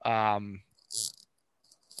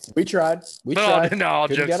 We tried. No, I'll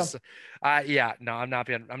jokes. I'm not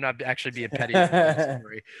actually being petty.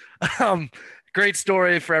 Story. Great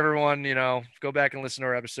story for everyone. Go back and listen to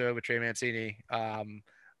our episode with Trey Mancini, and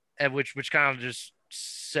which kind of just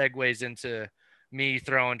segues into me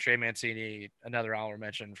throwing Trey Mancini another honorable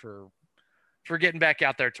mention for getting back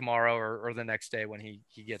out there tomorrow or the next day when he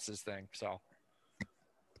gets his thing. So,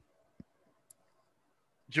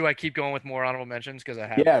 do I keep going with more honorable mentions because I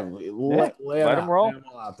have? Yeah, let them roll. Let them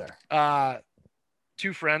all out there.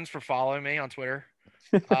 2 friends for following me on Twitter.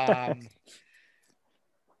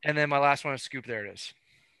 And then my last one is Scoop. There it is.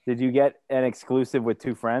 Did you get an exclusive with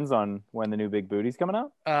 2 friends on when the new Big Booty's coming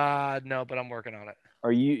out? No, but I'm working on it.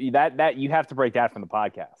 Or you that you have to break that from the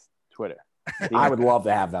podcast, Twitter. I would love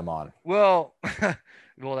to have them on. Well,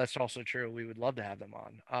 that's also true. We would love to have them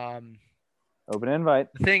on. Open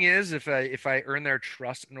invite. The thing is, if I earn their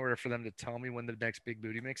trust in order for them to tell me when the next Big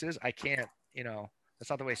Booty mix is, I can't. That's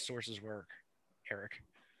not the way sources work, Eric.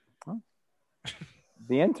 Huh?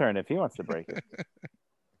 The intern, if he wants to break it.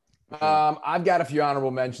 I've got a few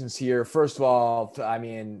honorable mentions here. First of all, I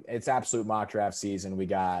mean, it's absolute mock draft season. We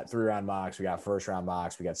got 3-round mocks. We got first-round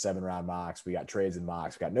mocks. We got 7-round mocks. We got trades and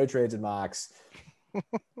mocks. We got no trades and mocks.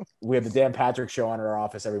 We have the Dan Patrick show on in our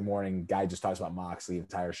office every morning. Guy just talks about mocks the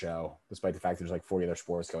entire show, despite the fact there's like 40 other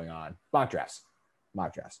sports going on. Mock drafts.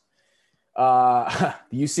 The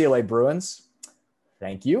UCLA Bruins.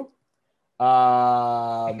 Thank you.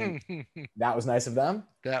 That was nice of them.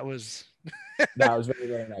 That was very,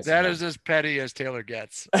 very nice. That is as petty as Taylor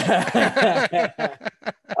gets.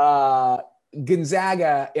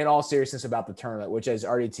 Gonzaga, in all seriousness about the tournament, which as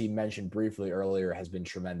RDT mentioned briefly earlier, has been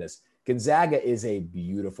tremendous. Gonzaga is a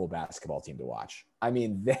beautiful basketball team to watch. I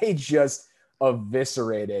mean, they just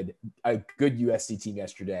eviscerated a good USC team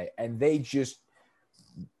yesterday, and they just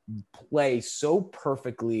play so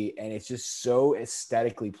perfectly, and it's just so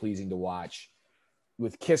aesthetically pleasing to watch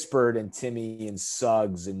with Kispert and Timmy and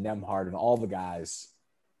Suggs and Nemhard and all the guys.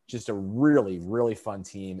 Just a really, really fun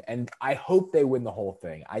team. And I hope they win the whole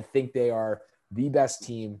thing. I think they are the best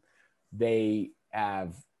team. They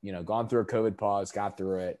have, gone through a COVID pause, got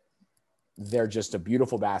through it. They're just a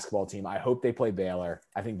beautiful basketball team. I hope they play Baylor.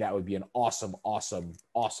 I think that would be an awesome, awesome,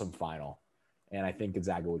 awesome final. And I think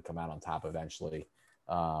Gonzaga would come out on top eventually.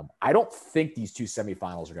 I don't think these 2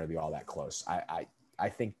 semifinals are going to be all that close. I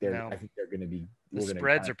think they're going to be. The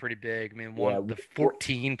spreads are pretty big. I mean, the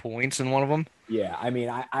 14 points in one of them. Yeah, I mean,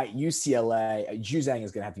 UCLA, Juzang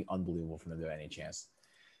is going to have to be unbelievable for them to have any chance.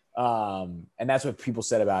 And that's what people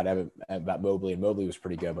said about Mobley, and Mobley was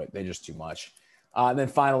pretty good, but they're just too much. And then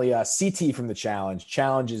finally, CT from the Challenge.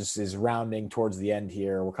 Challenge is rounding towards the end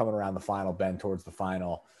here. We're coming around the final bend towards the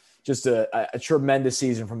final. Just a tremendous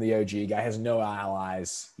season from the OG. Guy has no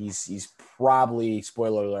allies. He's probably,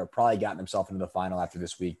 spoiler alert, gotten himself into the final after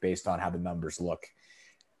this week based on how the numbers look.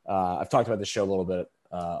 I've talked about this show a little bit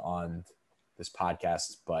on this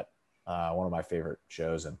podcast, but one of my favorite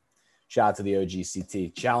shows. And shout out to the OG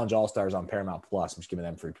CT. Challenge All-Stars on Paramount Plus. I'm just giving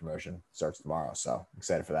them free promotion. Starts tomorrow, so I'm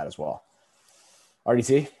excited for that as well.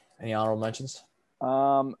 RDT, any honorable mentions?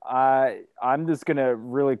 I'm just gonna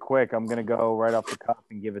really quick. I'm gonna go right off the cuff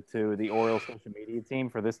and give it to the Orioles social media team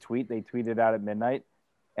for this tweet. They tweeted out at midnight,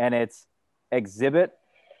 and it's exhibit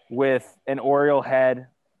with an Oriole head,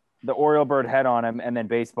 the Oriole bird head on him, and then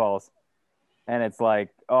baseballs. And it's like,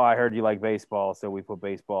 oh, I heard you like baseball, so we put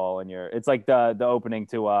baseball in your. It's like the opening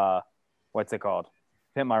to what's it called?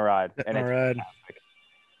 Pimp My Ride, and it's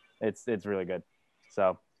fantastic. It's really good.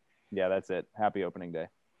 So, yeah, that's it. Happy opening day.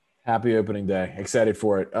 Happy opening day. Excited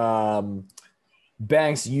for it.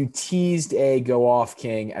 Banks, you teased a go off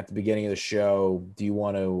king at the beginning of the show. Do you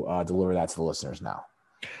want to deliver that to the listeners now?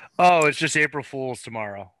 Oh, it's just April Fool's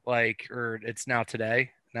tomorrow. Or it's now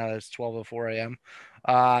today. Now that it's 12:04 a.m.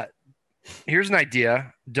 Here's an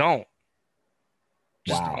idea. Don't.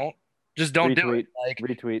 Just don't. Just don't do it.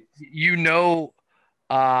 Retweet.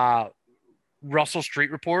 Russell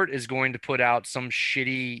Street Report is going to put out some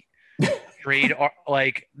shitty trade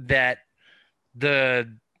like that. The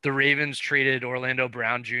Ravens traded Orlando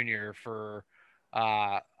Brown Jr. for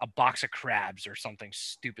a box of crabs or something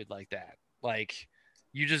stupid like that. Like,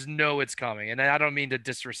 you just know it's coming. And I don't mean to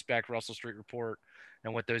disrespect Russell Street Report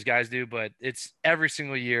and what those guys do, but it's every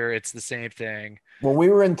single year. It's the same thing. When we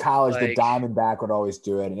were in college, the Diamondback would always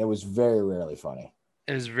do it, and it was very rarely funny.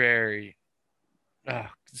 It was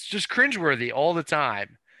it's just cringeworthy all the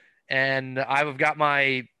time. And I've got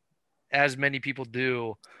as many people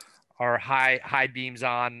do, our high beams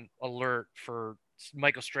on alert for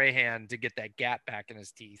Michael Strahan to get that gap back in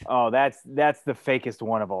his teeth. Oh, that's the fakest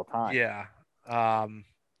one of all time. Yeah.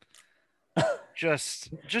 Just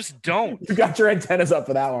don't. You got your antennas up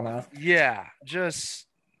for that one, huh? Yeah. Just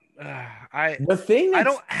I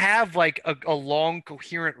don't have like a long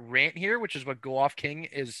coherent rant here, which is what Go Off King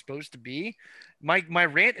is supposed to be. My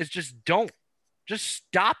rant is just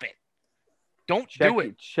stop it. Don't do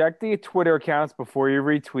it. Check the Twitter accounts before you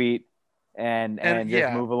retweet and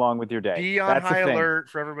just move along with your day. Be on high alert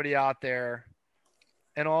for everybody out there.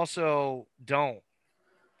 And also don't.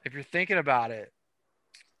 If you're thinking about it,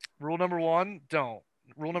 rule number 1, don't.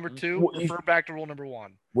 Rule number 2, refer back to rule number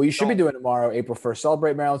 1. What you should be doing tomorrow, April 1st,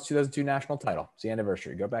 celebrate Maryland's 2002 national title. It's the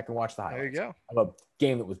anniversary. Go back and watch the highlights. There you go. Of a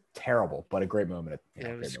game that was terrible, but a great moment.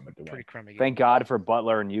 It was pretty crummy game. Thank God for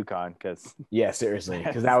Butler and UConn, because seriously,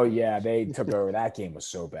 because they took over. That game was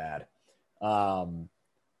so bad.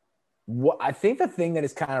 What I think the thing that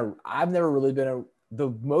is I've never really been the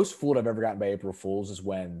most fooled I've ever gotten by April Fools is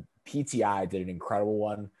when PTI did an incredible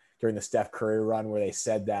one during the Steph Curry run where they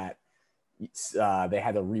said that they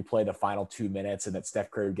had to replay the final 2 minutes and that Steph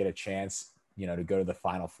Curry would get a chance, to go to the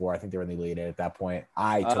Final Four. I think they were in the Elite Eight at that point.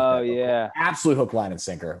 I took absolute hook, line, and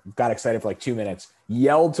sinker. Got excited for like 2 minutes,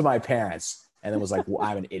 yelled to my parents, and then was like, well,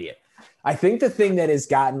 I'm an idiot. I think the thing that has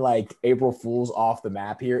gotten like April Fools off the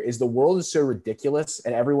map here is the world is so ridiculous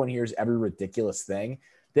and everyone hears every ridiculous thing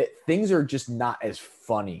that things are just not as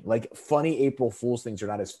funny. Like funny April Fools things are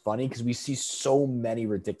not as funny because we see so many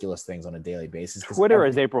ridiculous things on a daily basis. Twitter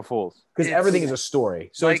is April Fools. Because everything is a story.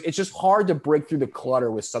 So it's just hard to break through the clutter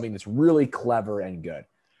with something that's really clever and good.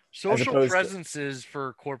 Social presences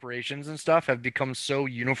for corporations and stuff have become so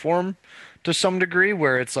uniform to some degree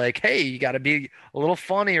where it's like, hey, you got to be a little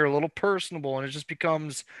funny or a little personable. And it just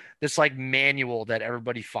becomes this like manual that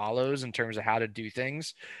everybody follows in terms of how to do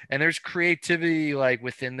things. And there's creativity like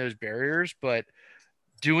within those barriers, but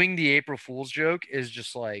doing the April Fool's joke is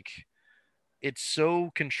just like, it's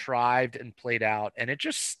so contrived and played out and it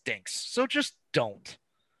just stinks. So just don't.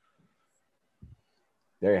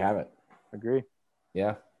 There you have it. Agree.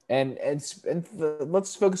 Yeah. And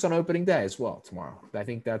let's focus on opening day as well tomorrow. I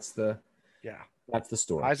think that's the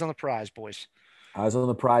story. Eyes on the prize, boys. Eyes on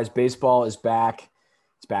the prize. Baseball is back.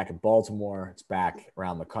 It's back in Baltimore. It's back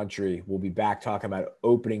around the country. We'll be back talking about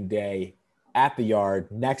opening day at the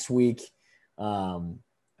Yard next week. I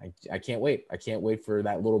can't wait. I can't wait for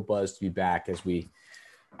that little buzz to be back as we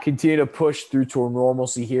continue to push through to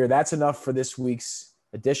normalcy here. That's enough for this week's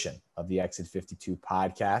edition of the Exit 52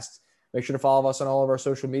 podcast. Make sure to follow us on all of our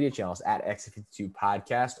social media channels at Exit52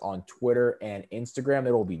 Podcast on Twitter and Instagram.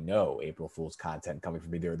 There will be no April Fool's content coming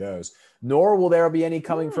from either of those, nor will there be any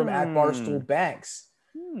coming from at Barstool Banks.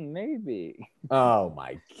 Maybe. Oh,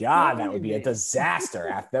 my God. That would be a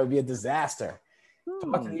disaster. That would be a disaster.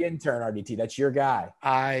 Talk to the intern, RDT. That's your guy.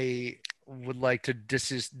 I would like to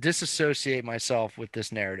disassociate myself with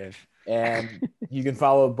this narrative. And you can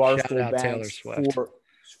follow Barstool Banks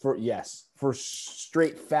for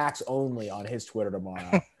straight facts only on his Twitter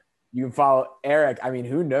tomorrow. You can follow Eric. I mean,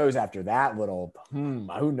 who knows after that little,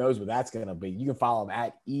 who knows what that's going to be. You can follow him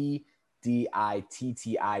at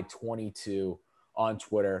EDITTI22 on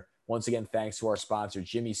Twitter. Once again, thanks to our sponsor,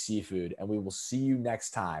 Jimmy Seafood, and we will see you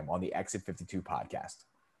next time on the Exit 52 podcast.